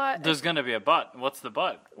 But There's gonna be a but. What's the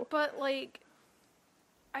but? like,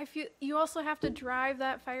 I feel you also have to drive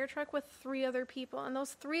that fire truck with 3 other people, and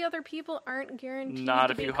those 3 other people aren't guaranteed. Not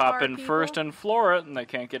to if be you hop car in people. first and floor it, and they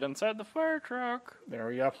can't get inside the fire truck. There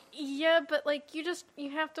we go. Yeah, but like you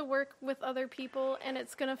have to work with other people, and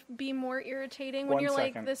it's gonna be more irritating when 1 you're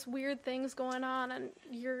second. like this weird thing's going on, and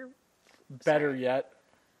you're Better Sorry. yet,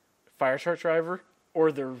 fire truck driver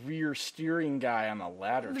or the rear steering guy on a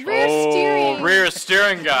ladder truck. Rear steering. Rear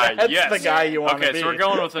steering guy. That's yes. the guy you want to Okay, be. so we're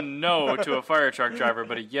going with a no to a fire truck driver,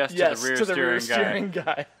 but a yes, yes, to the rear steering guy.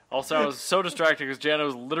 guy. Also, I was so distracted because Jana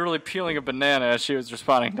was literally peeling a banana as she was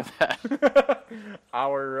responding to that.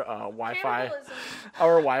 Our Wi-Fi, Cannibalism.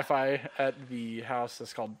 our Wi-Fi at the house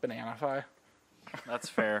is called Bananify. That's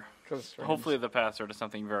fair. 'Cause Hopefully the password is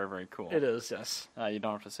something very, very cool. it is. Yes, You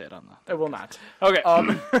don't have to say it on it will not. the... Okay.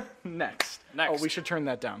 Next. Next. Oh, we should turn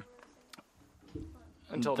that down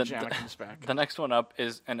until The- Jana the- comes back. The next one up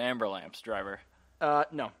is an Amber Lamps driver.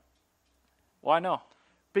 No. Why no?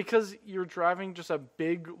 Because you're driving just a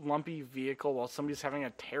big, lumpy vehicle while somebody's having a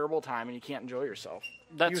terrible time and you can't enjoy yourself.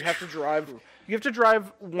 That's You have to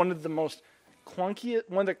drive one of the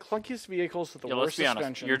clunkiest vehicles with the Yeah, let's worst be honest.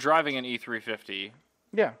 suspension. You're driving an E350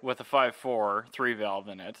 Yeah, with a 5.4 3-valve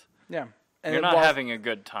in it. yeah. And You're it not was- having a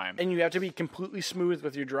good time. And you have to be completely smooth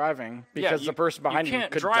with your driving Yeah, because the person behind you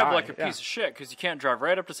can't could drive die. like a Yeah. piece of shit because you can't drive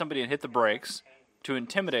right up to somebody and hit the brakes to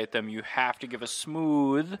intimidate them. You have to give a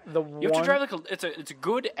smooth. You have to drive like it's a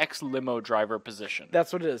good ex limo driver position.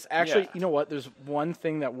 That's what it is. Actually, Yeah. you know what? There's one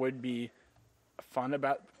thing that would be fun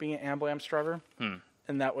about being an ambulance driver, and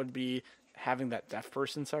that would be having that deaf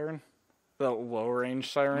person siren, the low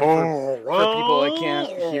range siren for people that can't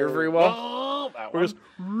hear very well. That Whereas-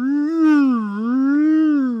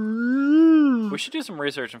 we should do some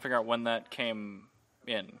research and figure out when that came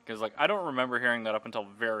in because I don't remember hearing that up until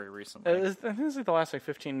very recently. I think it's like the last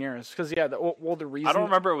 15 years. Because the reason I don't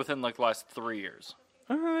remember it within the last 3 years.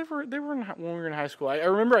 They were when we were in high school. I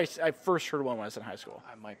remember I first heard one when I was in high school.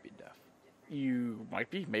 I might be deaf. You might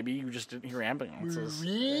be. Maybe you just didn't hear ambulances.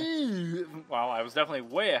 Well, I was definitely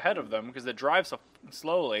way ahead of them because they drive so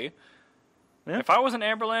slowly. Yeah. If I was an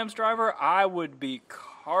Amber Lamps driver, I would be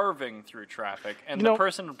carving through traffic, and the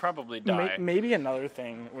person would probably die. Maybe another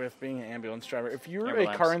thing with being an ambulance driver, if you're a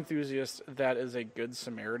Ambulance. car enthusiast that is a good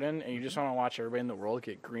Samaritan and you just want to watch everybody in the world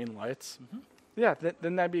get green lights, yeah,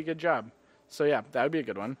 then that'd be a good job. So yeah, that would be a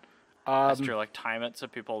good one. That's true. Like time it so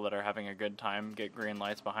people that are having a good time get green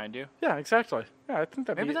lights behind you. Yeah, exactly. Yeah, I think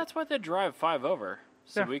Maybe that's why they drive 5 over,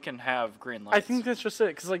 so Yeah. we can have green lights. I think that's just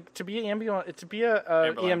it. Because to be an ambulance, to be a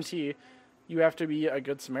Ambulance. EMT, you have to be a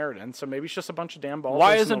good Samaritan. So maybe it's just a bunch of damn balls.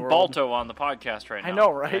 Why in the isn't world. Balto on the podcast right now? I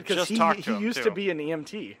know, right? I Because just talked to he him, used too. to be an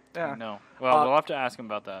EMT. Yeah. No. Well, we'll have to ask him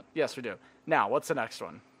about that. Yes, we do. Now, what's the next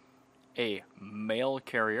one? A mail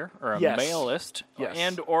carrier or a Yes. mailist Yes.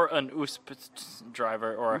 and or an USPS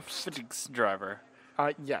driver or a FedEx driver.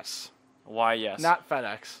 Yes. Why yes? Not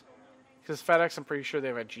FedEx. Because FedEx, I'm pretty sure they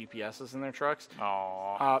have GPSs in their trucks.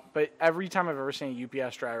 Aww. But every time I've ever seen a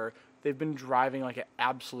UPS driver, they've been driving like an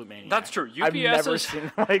absolute maniac. That's true. I've never UPSs,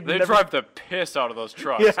 seen, they never- drive the piss out of those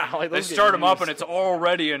trucks. Yeah, like they those get start them up used. and it's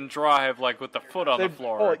already in drive, like with the foot on the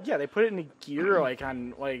floor. Oh yeah, they put it in a gear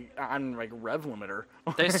on rev limiter.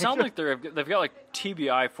 They sound like they've got like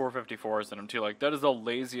TBI 454s in them too. Like that is the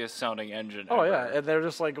laziest sounding engine. Oh ever. yeah, and they're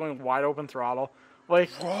just like going wide open throttle, like.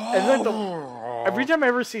 And then every time I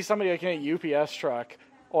ever see somebody like in a UPS truck,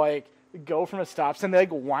 like go from a stop sign, they like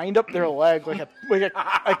wind up their leg like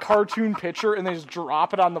a cartoon picture, and they just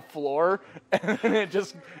drop it on the floor, and then it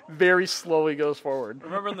just very slowly goes forward.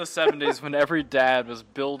 Remember in the 70s when every dad was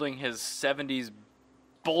building his 70s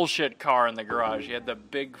bullshit car in the garage? He had the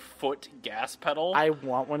big foot gas pedal. I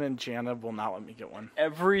want one, and Jana will not let me get one.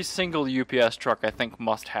 Every single UPS truck, I think,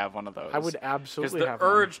 must have one of those. I would Because absolutely the have one.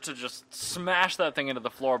 urge to just smash that thing into the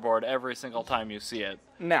floorboard every single time you see it.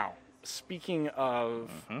 Now, speaking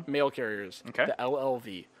of mail carriers, Okay. the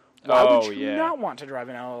LLV. Why would Oh, you yeah. not want to drive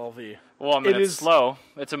an LLV? Well, I mean, It it's is- slow.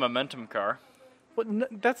 It's a momentum car. Well,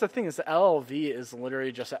 that's the thing, is the LLV is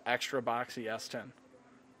literally just an extra boxy S10.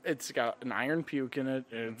 It's got an iron puke in it.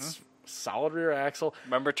 It's solid rear axle.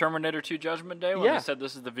 Remember Terminator 2 Judgment Day when Yeah. they said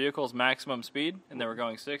this is the vehicle's maximum speed and they were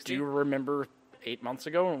going 60? Do you remember 8 months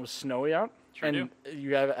ago when it was snowy out? Sure and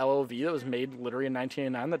you have an LLV that was made literally in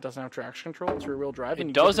 1989 that doesn't have traction control. It's rear-wheel drive. and It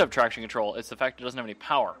you does get- have traction control. It's the fact it doesn't have any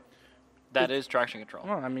power. That is traction control.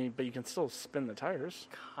 Well, I mean, but you can still spin the tires.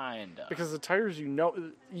 Kinda. Because the tires,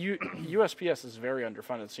 USPS is very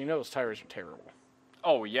underfunded, so those tires are terrible.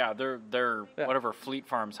 Oh yeah, they're Yeah. whatever Fleet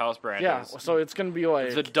Farm's house brand Yeah, is. so it's going to be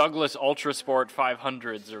like The Douglas Ultra Sport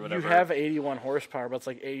 500s or you whatever. have 81 horsepower, but it's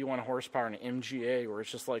like 81 horsepower in an MGA, where it's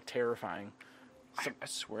just like terrifying. I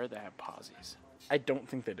swear they have posies. I don't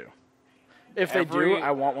think they do. If they do,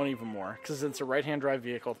 I want one even more because it's a right-hand drive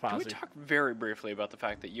vehicle with Can we posi. talk very briefly about the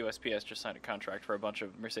fact that USPS just signed a contract for a bunch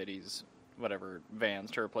of Mercedes, whatever,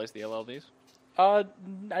 vans to replace the LLVs? I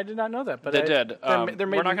did not know that, but They did. They're made.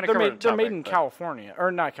 We're not in- gonna they're cover made, the they're made topic, in but- California,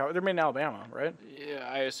 or not Cal. They're made in Alabama, right? Yeah,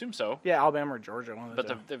 I assume so. Yeah, Alabama or Georgia. One of the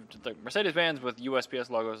But two. the Mercedes vans with USPS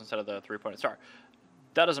logos instead of the three-pointed star.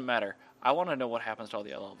 That doesn't matter. I want to know what happens to all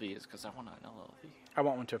the LLVs because I want an LLV. I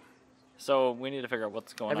want one too. So we need to figure out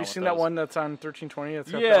what's going on. Have you with seen those. that one that's on 1320?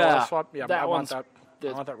 It's got the Yeah, LS swap. Yeah, that I want one's- that.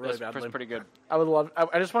 I want that really That's badly. pretty good. I would love.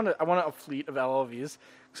 I just want to. I want a fleet of LLVs.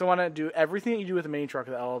 So I want to do everything that you do with a mini truck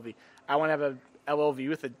with an LLV. I want to have a LLV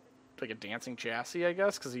with a dancing chassis, I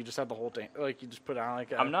guess, because you just have the whole thing. Like you just put on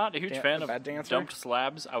like. I'm not a huge fan bed of dancer. dumped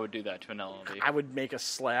slabs. I would do that to an LLV. I would make a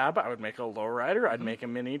slab. I would make a lowrider. I'd make a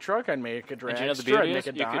mini truck. I'd make a dragster. And you know the beauty I'd is make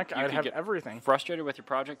a you could- dock. you I'd could have get everything. Frustrated with your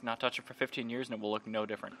project, not touch it for 15 years, and it will look no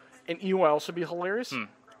different. And you know what else would be hilarious? Hmm.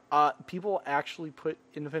 People actually put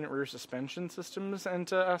independent rear suspension systems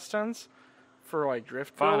into S10s for like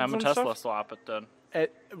drift Fine, builds I'm a and Tesla stuff. swap it then.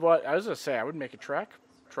 What I was gonna say, I would make a truck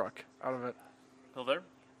out of it. Well, they're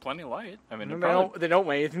plenty light. I mean, They they're probably- don't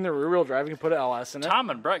weigh anything. They're rear-wheel drive. You can put an LS in it. Tom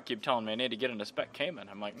and Brett keep telling me I need to get into Spec Cayman.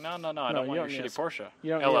 I'm like, no, I No, don't you want your don't need shitty a- Porsche.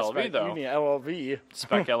 You don't need a LLV spec, though. You need an LLV.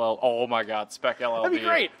 Spec LL. Oh my God, Spec LLV. That'd be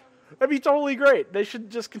great. That'd be totally great. They should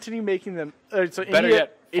just continue making them. So Better India,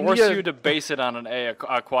 yet, force India, you to base it on a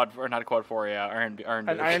quad, or not a quad 4, yeah, Iron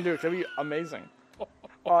an Iron Duke. That'd be amazing.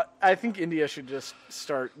 I think India should just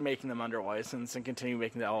start making them under license and continue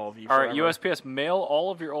making the LLV. All right, forever. USPS, mail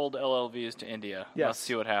all of your old LLVs to India. Yes. Let's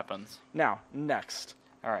see what happens. Now, next.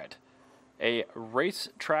 All right. A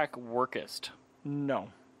racetrack workist. No.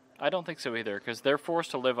 I don't think so either, because they're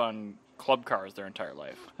forced to live on club cars their entire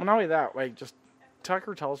life. Well, not only that, like, just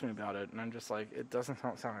Tucker tells me about it, and I'm just like, it doesn't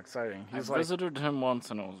sound exciting. I He's like, visited him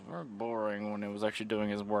once, and it was very boring when he was actually doing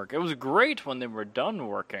his work. It was great when they were done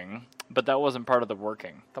working, but that wasn't part of the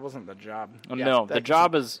working. that wasn't the job. No, the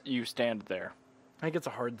job is you stand there. I think it's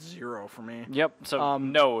a hard 0 for me. Yep. So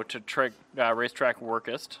no to racetrack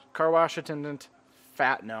workist. Car wash attendant,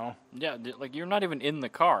 fat no. Yeah, like you're not even in the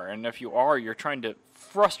car, and if you are, you're trying to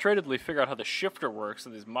frustratedly figure out how the shifter works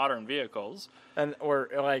in these modern vehicles. Or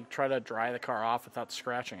like try to dry the car off without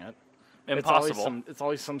scratching it. Impossible. It's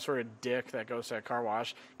always some sort of dick that goes to a car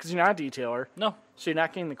wash because you're not a detailer, No, so you're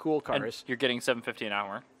not getting the cool and cars. you're getting $7.50 an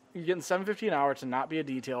hour. You're getting $7.50 an hour to not be a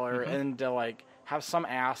detailer Mm-hmm. and to like have some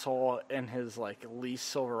asshole in his like lease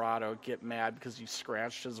Silverado get mad because you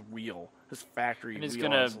scratched his wheel, his factory And he's wheel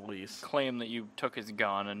on gonna his lease. claim that you took his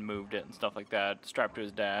gun and moved it and stuff like that, strapped to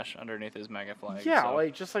his dash underneath his MAGA flag. Yeah, so.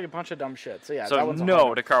 like just like a bunch of dumb shit. So yeah, that So one's a no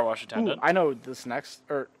hard to car wash one. attendant. Ooh, I know this next,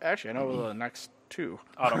 or actually I know the next two.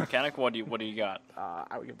 Auto mechanic. What do you got?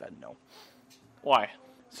 I would give that no. Why?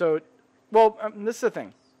 So, well, this is the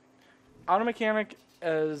thing. Auto mechanic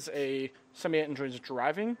as somebody that enjoys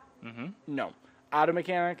driving, no. Auto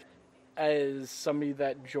mechanic as somebody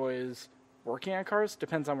that enjoys working on cars,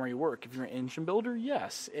 depends on where you work. If you're an engine builder,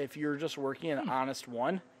 yes. If you're just working an honest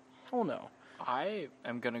one, hell no. I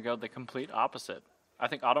am gonna go the complete opposite. I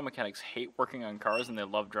think auto mechanics hate working on cars and they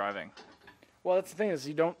love driving. Well, that's the thing is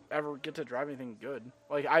you don't ever get to drive anything good.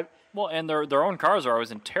 Like Well, and their own cars are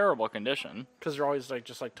always in terrible condition. because you're always like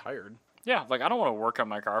just like tired. Yeah, like I don't want to work on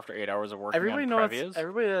my car after 8 hours of working Everybody on knows. Previas.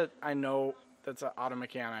 Everybody that I know that's an auto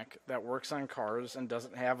mechanic that works on cars and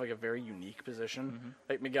doesn't have like a very unique position.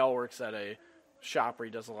 Like Miguel works at a shop where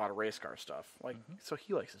he does a lot of race car stuff. Like so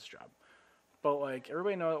he likes his job. But like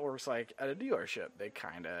everybody knows that works like at a dealership, they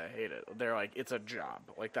kind of hate it. They're like it's a job.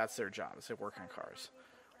 Like that's their job. Is they work on cars.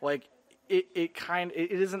 Like it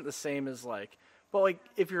isn't the same as like. But like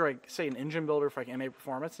if you're like say an engine builder for like MA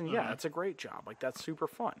Performance, and yeah, it's a great job. Like that's super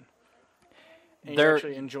fun. And you're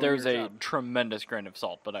actually enjoying there's your a job. tremendous grain of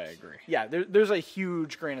salt, but I agree. Yeah, there's a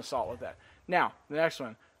huge grain of salt with that. Now, the next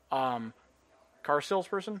one. Car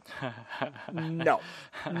salesperson? No.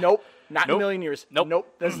 Nope. Not in Nope. a million years.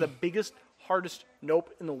 Nope. That's the biggest, hardest nope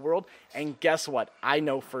in the world. And guess what? I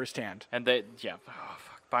know firsthand. And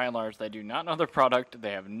by and large, they do not know their product.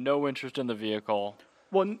 They have no interest in the vehicle.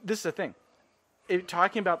 Well, this is the thing.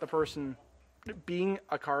 Talking about the person being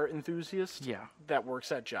a car enthusiast Yeah. that works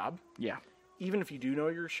that job, Yeah. even if you do know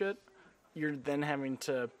your shit, you're then having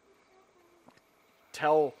to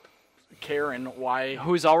tell Karen why.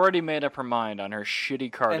 Who's already made up her mind on her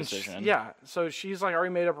shitty car And decision. yeah, so she's like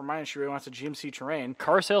already made up her mind. She really wants a GMC Terrain.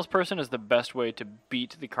 Car salesperson is the best way to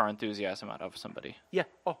beat the car enthusiasm out of somebody. Yeah,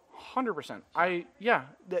 100%. I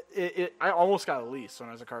almost got a lease when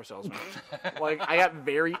I was a car salesman. Like I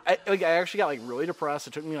actually got like really depressed.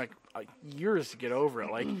 It took me like years to get over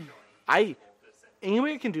it. Like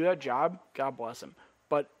anybody that can do that job, God bless him.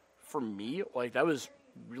 But for me, like that was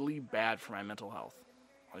really bad for my mental health.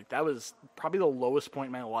 Like that was probably the lowest point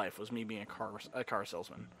in my life was me being a car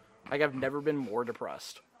salesman. Like I've never been more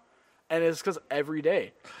depressed, and it's because every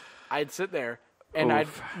day I'd sit there and I'd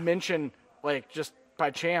mention like just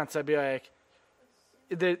by chance I'd be like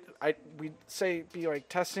we'd be like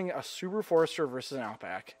testing a Subaru Forester versus an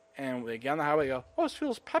Outback, and they get on the highway and go, oh, this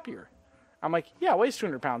feels peppier. I'm like, yeah, it weighs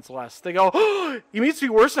 200 pounds less. They go, oh, you mean it's to be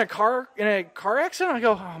worse in a car accident? I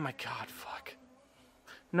go, oh my god, fuck.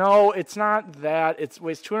 No, it's not that. It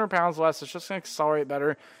weighs 200 pounds less. It's just going to accelerate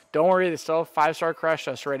better. Don't worry, they still have 5-star crash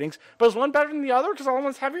test ratings. But is one better than the other because all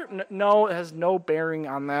one's heavier? No, it has no bearing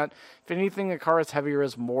on that. If anything, a car that's heavier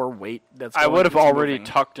has more weight. I would have already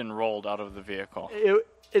tucked and rolled out of the vehicle.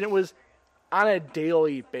 It was on a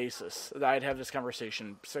daily basis that I'd have this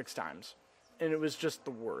conversation 6 times. And it was just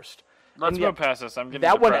the worst. Let's move past this. I'm getting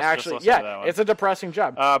that depressed one actually, just listening to that one. it's a depressing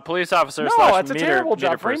job. Police officer No, / it's a meter, terrible meter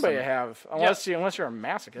job for anybody person. to have, unless you're a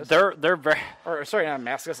masochist. They're very. Or sorry, not a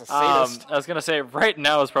masochist, a sadist. I was gonna say right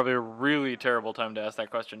now is probably a really terrible time to ask that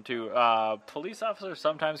question too. Police officers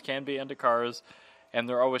sometimes can be into cars, and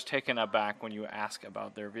they're always taken aback when you ask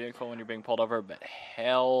about their vehicle when you're being pulled over. But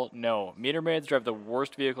hell no, meter maids drive the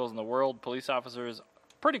worst vehicles in the world. Police officers,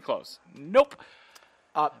 pretty close. Nope.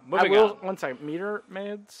 Moving on. One second, meter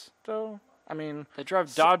maids though. I mean, They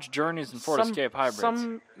drive Dodge Journeys and Ford Escape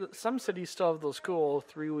hybrids. Some cities still have those cool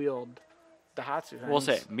 3-wheeled Daihatsu things. We'll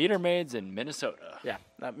say meter maids in Minnesota. Yeah,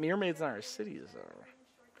 meter maids in our cities though.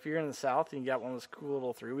 If you're in the South and you got one of those cool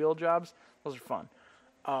little 3-wheel jobs, those are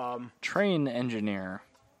fun. Train engineer.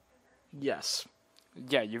 Yes.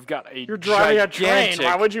 Yeah, you've got a You're driving a train.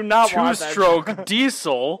 Why would you not want that? two-stroke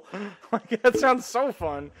diesel. Like, that sounds so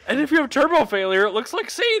fun. And if you have turbo failure, it looks like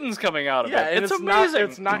Satan's coming out of Yeah, it. and It's amazing.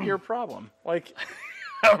 It's not your problem. Like,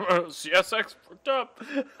 CSX fucked up.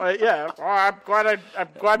 yeah. Oh, I'm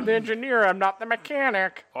glad the engineer. I'm not the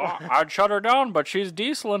mechanic. Oh, I'd shut her down, but she's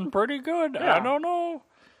dieseling pretty good. Yeah. I don't know.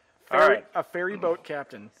 A ferry boat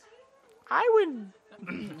captain. I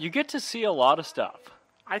would. You get to see a lot of stuff.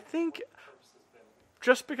 I think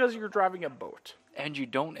just because you're driving a boat. And you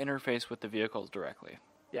don't interface with the vehicles directly.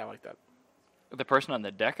 Yeah, I like that. The person on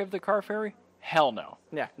the deck of the car ferry? Hell no.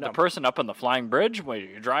 Yeah, no. The person up on the flying bridge where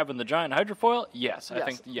you're driving the giant hydrofoil? Yes, I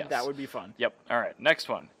think yes. That would be fun. Yep. All right, next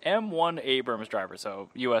one. M1 Abrams driver, so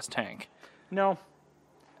U.S. tank. No.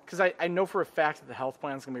 Because I know for a fact that the health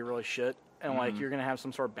plan's going to be really shit. And, like, you're going to have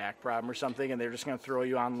some sort of back problem or something. And they're just going to throw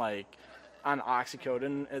you on, like, on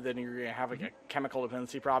oxycodone. And then you're going to have, like, a chemical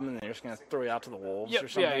dependency problem. And they're just going to throw you out to the wolves or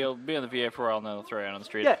something. Yeah, you'll be in the VA for a while and then they'll throw you out on the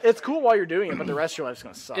street. Yeah, it's cool while you're doing it, but the rest of your life's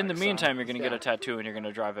going to suck. In the meantime, so, you're going to get a tattoo and you're going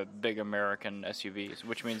to drive a big American SUVs,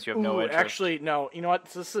 which means you have no interest. Actually, no. You know what?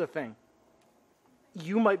 This is the thing.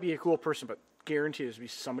 You might be a cool person, but guaranteed there's be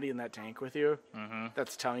somebody in that tank with you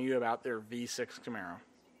that's telling you about their V6 Camaro.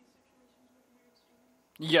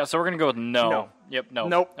 Yeah, so we're going to go with no. No. Yep, no.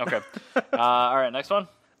 Nope. Okay. All right, next one.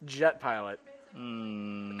 Jet pilot.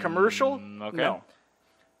 Commercial? Okay. No.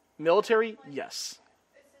 Military? Yes.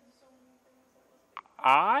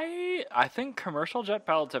 I think commercial jet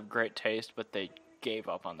pilots have great taste, but they gave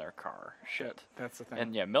up on their car shit. That's the thing.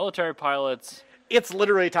 And yeah, military pilots. It's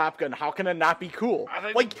literally Top Gun. How can it not be cool?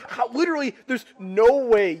 think- Like, literally, there's no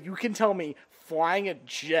way you can tell me flying a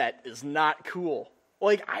jet is not cool.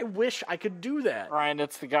 Like, I wish I could do that. Ryan,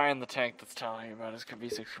 it's the guy in the tank that's telling you about his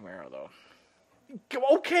V6 Camaro, though.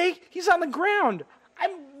 Okay, he's on the ground.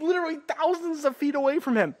 I'm literally thousands of feet away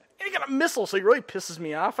from him. And he got a missile, so he really pisses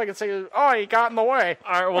me off. I can say, oh, he got in the way.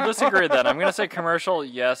 All right, we'll disagree then. I'm going to say commercial,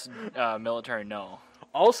 yes. Military, no.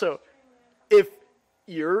 Also, if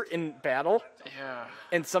you're in battle Yeah.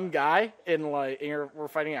 and some guy we're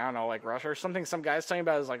fighting, I don't know, like Russia or something, some guy's talking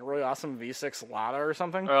about his like really awesome V6 Lada or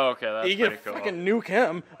something. Oh, okay, that's you pretty can cool. fucking nuke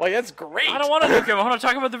him. Like, that's great. I don't want to nuke him. I want to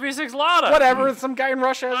talk about the V6 Lada. Whatever, some guy in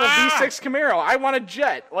Russia has a V6 Camaro. I want a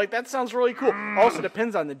jet. Like, that sounds really cool. Also,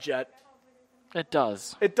 depends on the jet. It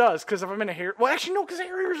does. It does, because if I'm in a Harrier... Well, actually, no, because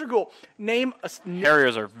Harriers are cool. Name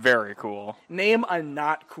Harriers are very cool. a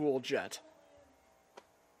not cool jet.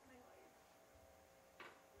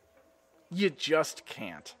 You just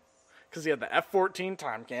can't. Because you have the F-14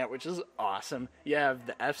 Tomcat, which is awesome. You have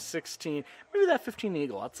the F-16. Maybe that F-15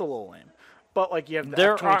 Eagle. That's a little lame. but like you have the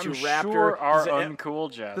There F-22 I'm Raptor. sure are there's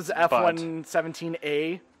uncool jets. There's the but-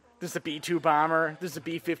 F-117A. There's the B-2 bomber. There's the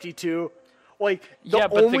B-52. Like Yeah,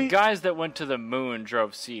 but only the guys that went to the moon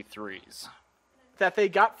drove C3s. that they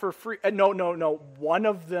got for free. No. One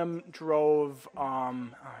of them drove.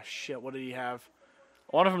 What did he have?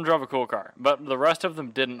 One of them drove a cool car, but the rest of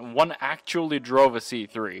them didn't. One actually drove a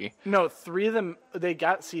C3. No, 3 of them. They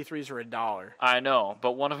got C3s for $1. I know,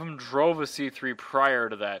 but one of them drove a C3 prior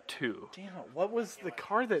to that, too. Damn it! What was the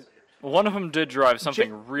car that? One of them did drive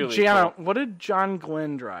something really Gianna, cool. what did John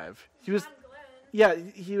Glenn drive? He was. Yeah,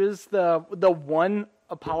 he was the one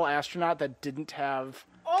Apollo astronaut that didn't have.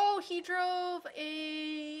 Oh, he drove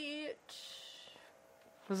a.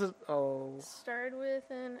 Was it? Oh. Started with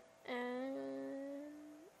an N.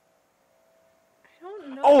 I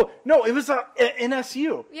don't know. Oh no! It was a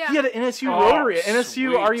NSU. Yeah. He had an NSU Oh, rotary.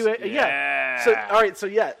 NSU. Are you? sweet. Yeah. So all right. So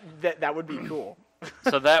yeah, that would be cool.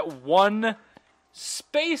 So that one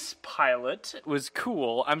space pilot was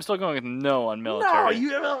cool. I'm still going with no on military.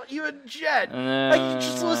 No, you had jet. Like you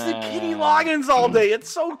just listen to Kenny Loggins all day. It's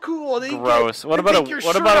so cool. They Gross. What they about take a- your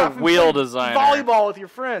what shirt about a off and wheel play designer? Volleyball with your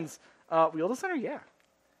friends. Wheel designer, yeah.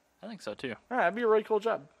 I think so, too. Yeah, that'd be a really cool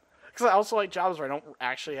job. Because I also like jobs where I don't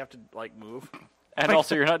actually have to like move, And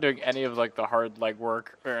also, you're not doing any of like the hard leg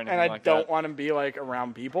work or anything and I like don't that. want to be like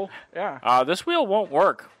around people. Yeah. This wheel won't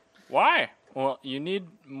work. Why? Well, you need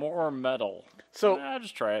more metal. So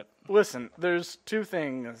Just try it. listen, there's 2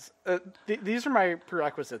 things. These are my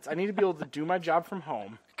prerequisites. I need to be able to do my job from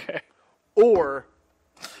home, Okay. or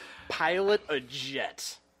pilot a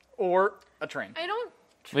jet, or a train. I don't.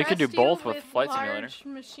 We could do trust you both with Flight Simulator. large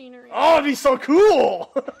machinery. Oh, it'd be so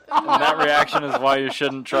cool! And that reaction is why you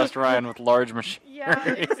shouldn't trust Ryan with large machines. Yeah,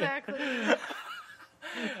 exactly.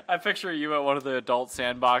 I picture you at one of the adult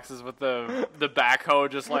sandboxes with the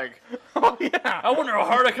backhoe, just like, Oh yeah. I wonder how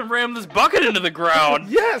hard I can ram this bucket into the ground.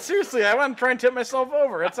 Yeah, seriously, I want to try and tip myself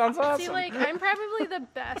over. It sounds awesome. See, like, I'm probably the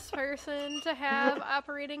best person to have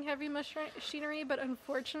operating heavy machinery, but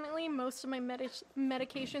unfortunately, most of my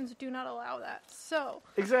medications do not allow that. So,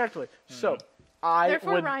 Exactly. So, I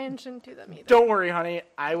therefore, would. Ryan shouldn't do them either. Don't worry, honey.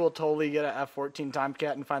 I will totally get an F-14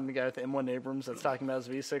 Tomcat and find the guy with the M1 Abrams that's talking about his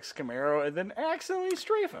V6 Camaro and then accidentally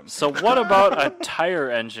strafe him. So what about a tire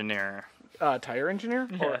engineer? Tire engineer?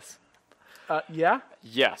 Or- Yes. Yeah?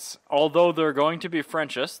 Yes. Although they're going to be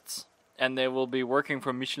Frenchists, and they will be working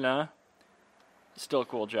for Michelin, still a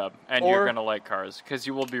cool job. And you're Or- going to like cars, because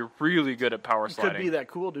you will be really good at power Could sliding. be that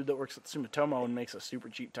cool dude that works at Sumitomo and makes a super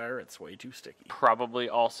cheap tire. It's way too sticky. Probably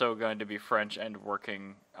also going to be French and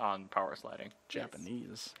working on power sliding.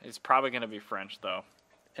 Japanese. It's probably going to be French, though.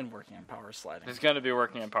 And working on power sliding. He's going to be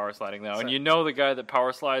working on power sliding, though. So- And you know the guy that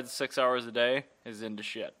power slides 6 hours a day is into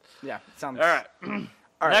shit. Yeah, sounds. All right.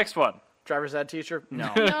 All right. Next one. Driver's ed teacher?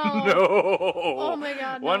 No. No. No. Oh my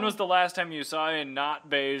God. When no. was the last time you saw a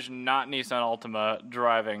not beige, not Nissan Altima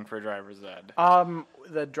driving for driver's ed?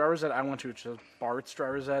 The driver's ed I went to, which was Bart's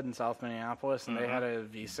driver's ed in South Minneapolis, and they had a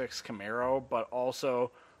V6 Camaro, but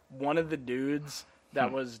also one of the dudes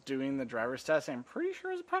that was doing the driver's test, I'm pretty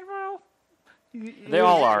sure is a pedophile. They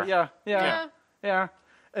all are. Yeah.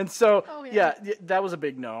 And so, Oh, yeah. yeah. That was a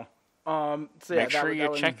big no. So yeah, Make that sure one- you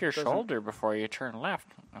that one check your doesn't- shoulder before you turn left.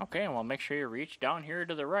 Okay, well, make sure you reach down here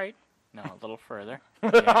to the right. No, a little further.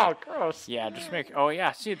 Oh, gross. Yeah, just make. Oh,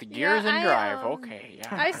 yeah. See the gears in I, drive. um, Okay, yeah.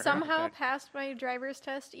 I somehow Okay. passed my driver's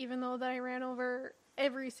test, even though that I ran over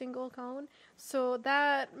every single cone. So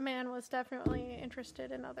that man was definitely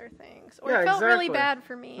interested in other things, or Yeah, it felt really exactly. bad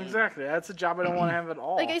for me. Exactly. That's a job I don't want to have at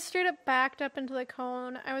all. Like, I straight up backed up into the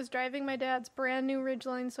cone. I was driving my dad's brand new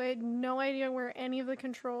Ridgeline, so I had no idea where any of the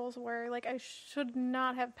controls were. Like, I should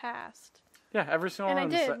not have passed. yeah, every single And I one.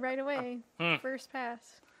 did right away. First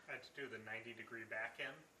pass. I had to do the 90-degree back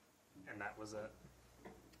end, and that was it.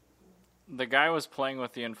 The guy was playing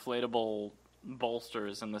with the inflatable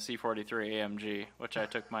bolsters in the C43 AMG, which I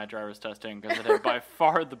took my driver's test in because it had by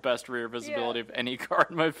far the best rear visibility of any car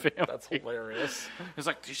in my family. That's hilarious. He's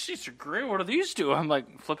like, these seats are great. What do these do? I'm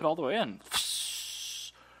like, flip it all the way in.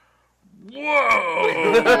 Whoa!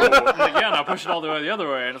 I'm like, yeah, now push it all the way the other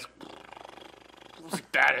way, and it's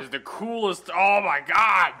like, that is the coolest. Oh my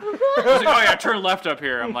god! He's like, oh yeah, turn left up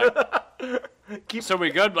here. I'm like, so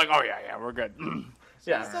we good? Like, oh yeah, we're good.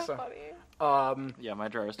 Yeah. So so- funny. Yeah, my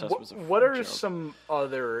driver's test was a what are joke. some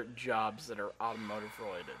other jobs that are automotive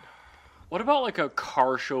related? What about like a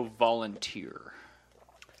car show volunteer?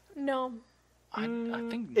 No. I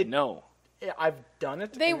think it- no. Yeah, I've done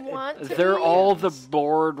it. They and it- want to They're be. all the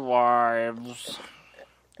bored wives.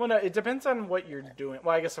 Well, no, it depends on what you're doing.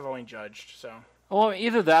 Well, I guess I've only judged, so. Well,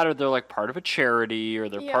 either that or they're like part of a charity or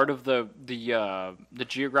they're Yeah. part of the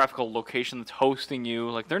geographical location that's hosting you.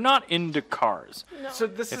 Like they're not into cars. No. So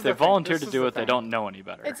this If is they the thing. volunteer This to is do the it, they thing. don't know any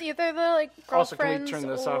better. it's either the like Also, can we girlfriends turn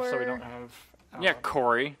this or off so we don't have? Yeah,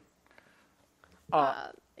 Corey.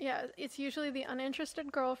 yeah, it's usually the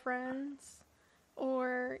uninterested girlfriends,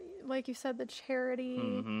 or like you said, the charity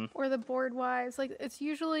Mm-hmm. or the bored wives. Like it's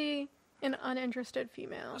usually an uninterested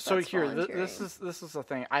female. So that's here, volunteering. this is the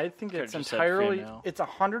thing. I think Could've it's just said entirely. female. It's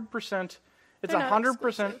 100%. It's They're not 100%.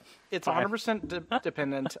 exclusive. It's Fine. 100%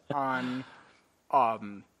 dependent on,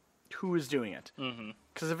 who is doing it.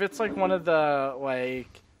 Because if it's like one of the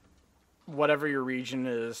like, whatever your region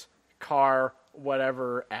is, car,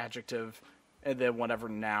 whatever adjective, and then whatever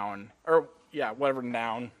noun, or yeah, whatever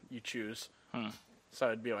noun you choose. So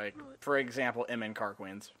it'd be like, for example, MN Car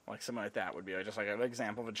Queens, like something like that would be like, just like an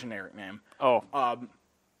example of a generic name. Oh,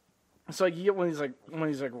 So like you get one of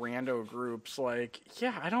these like rando groups. Like,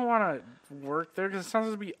 yeah, I don't want to work there because it sounds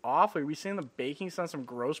to be awful. We seen the baking sun, some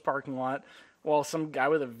gross parking lot, while some guy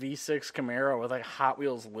with a V6 Camaro with like Hot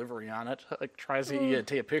Wheels livery on it like tries to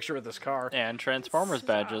take a picture with this car. and Transformers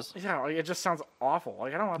badges. Yeah, like, it just sounds awful.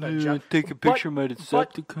 Like I don't want that job. Take a But- picture of my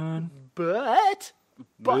Decepticon. But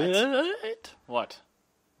What?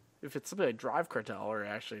 if it's something like Drive Cartel or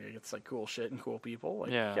actually it's like cool shit and cool people,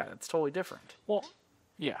 like Yeah. yeah, it's totally different. Well,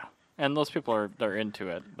 yeah, and those people they're into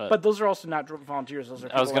it, But those are also not volunteers. Those are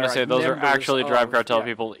I was going to say those are actually Drive Cartel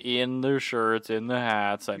people in their shirts, in the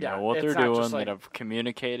hats. That Yeah, know what it's they're not doing. just like- that have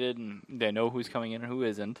communicated, and they know who's coming in and who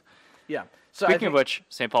isn't. Yeah. So I Speaking of think- which,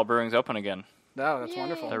 St. Paul Brewing's open again. no, that's Yay.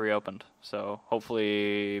 wonderful. They reopened, so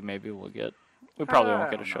hopefully maybe we'll get. We probably won't I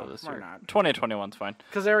get a don't show know. this Why year. not? 2021's fine.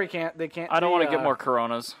 Because they can't. They can't. I don't want to they, get more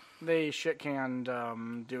Coronas. They shit canned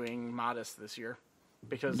doing Modest this year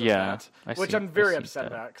because of Yeah, that, I which see- I'm very I see upset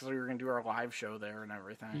that. about because we were going to do our live show there and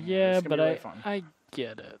everything. Yeah, It's gonna but be really fun. I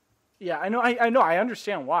get it. Yeah, I know. I know. I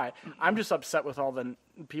understand why. I'm just upset with all the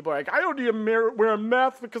people like I don't need to wear a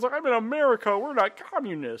mask because I'm in America. We're not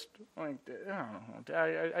communist. Like I don't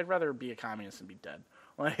know. I'd rather be a communist than be dead.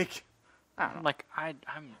 Like I don't know. Like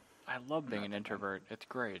I love being an introvert. It's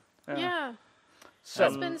great. Yeah. So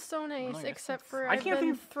It's been so nice, like, except for I I've can't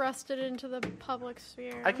been think thrusted into the public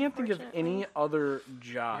sphere. I can't think of unfortunately. any other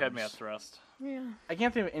jobs. You had me at thrust. Yeah. I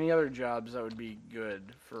can't think of any other jobs that would be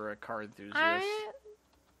good for a car enthusiast.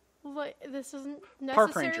 Like this isn't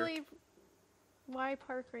Park ranger. necessarily why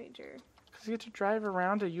park ranger. Because you get to drive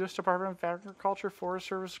around a U.S. Department of Agriculture, Forest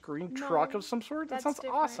Service green No, truck of some sort. That that's sounds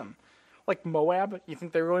different. awesome. Like Moab, you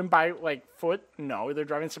think they're going by like foot? No, they're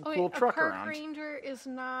driving some Oh, cool wait, truck a park around. ranger is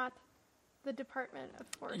not the Department of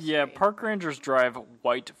Forestry. Yeah, park rangers drive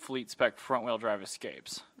white fleet spec front wheel drive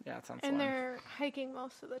Escapes. Yeah, that sounds and lame. they're hiking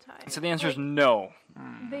most of the time. So the answer is Like, no.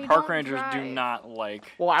 they Park don't rangers do drive. not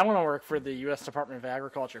like. Well, I want to work for the U.S. Department of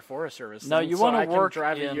Agriculture, Forest Service. No, then, you so wanna I can work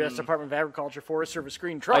drive a U.S. in Department of Agriculture, Forest Service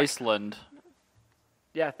green truck. Iceland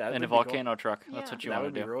Yeah, that in would a be cool. volcano truck. That's Yeah. what you That want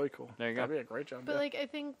would to be do. really cool. There you go. That'd be a great job. But yeah. like I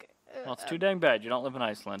think Well, it's too dang bad. You don't live in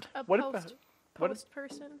Iceland. a What post what-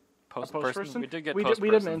 person. Post Post person. We did get we post did, we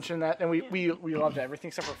did person. mention that, and we loved everything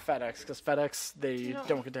except for FedEx because FedEx they No.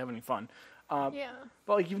 don't get to have any fun. Yeah.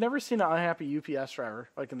 But like you've never seen an unhappy UPS driver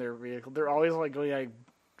like in their vehicle. They're always like going like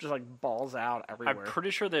just like balls out I'm everywhere.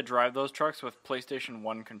 pretty sure they drive those trucks with PlayStation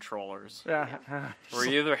 1 controllers. Yeah, Where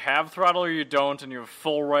you either have throttle or you don't, and you have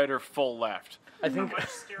full right or full left. I think Much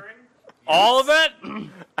steering? All of it?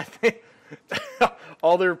 I think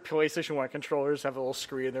all their PlayStation 1 controllers have a little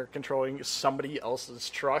screen. They're controlling somebody else's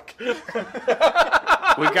truck.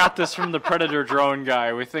 We got this from the Predator drone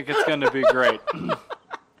guy. We think it's going to be great.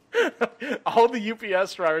 All the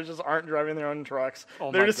UPS drivers just aren't driving their own trucks.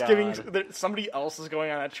 Oh they're my just God. giving somebody else is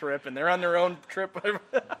going on a trip, and they're on their own trip.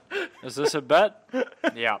 Is this a bet?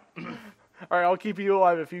 Yeah. All right, I'll keep you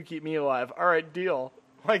alive if you keep me alive. All right, deal.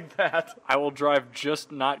 Like that. I will drive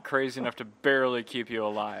just not crazy enough to barely keep you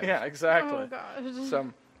alive. Yeah, exactly. Oh gosh.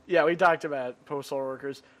 So, yeah, we talked about postal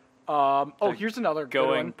workers. Here's another good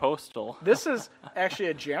Going one. postal. This is actually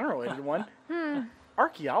a general-related one.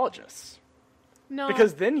 Archaeologists. No.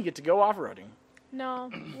 Because then you get to go off-roading.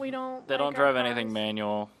 no, we don't. They don't like our drive anything cars.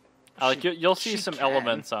 manual. Like you'll see she some can.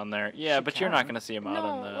 elements on there. Yeah, She but you're not can. going to see them out No,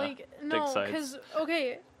 on the like big no, sites. because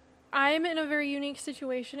okay, I'm in a very unique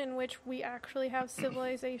situation in which we actually have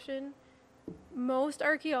civilization. Most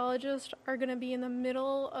archaeologists are going to be in the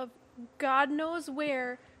middle of God knows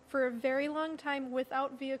where for a very long time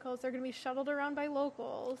without vehicles. They're going to be shuttled around by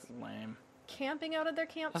locals, Lame. camping out at their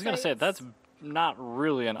campsites. I was going to say, that's not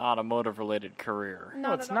really an automotive-related career.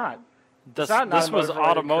 No, it's at not. all. This not an was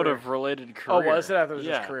automotive-related automotive-related Oh, career. was it? I thought it was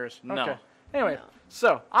yeah. just careers. No. Okay. Anyway, No.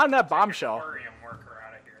 so on that bombshell. Aquarium worker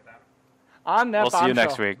out of here then. On that We'll see you bombshell,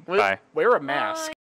 next week. wear- Bye. Wear a mask. Bye.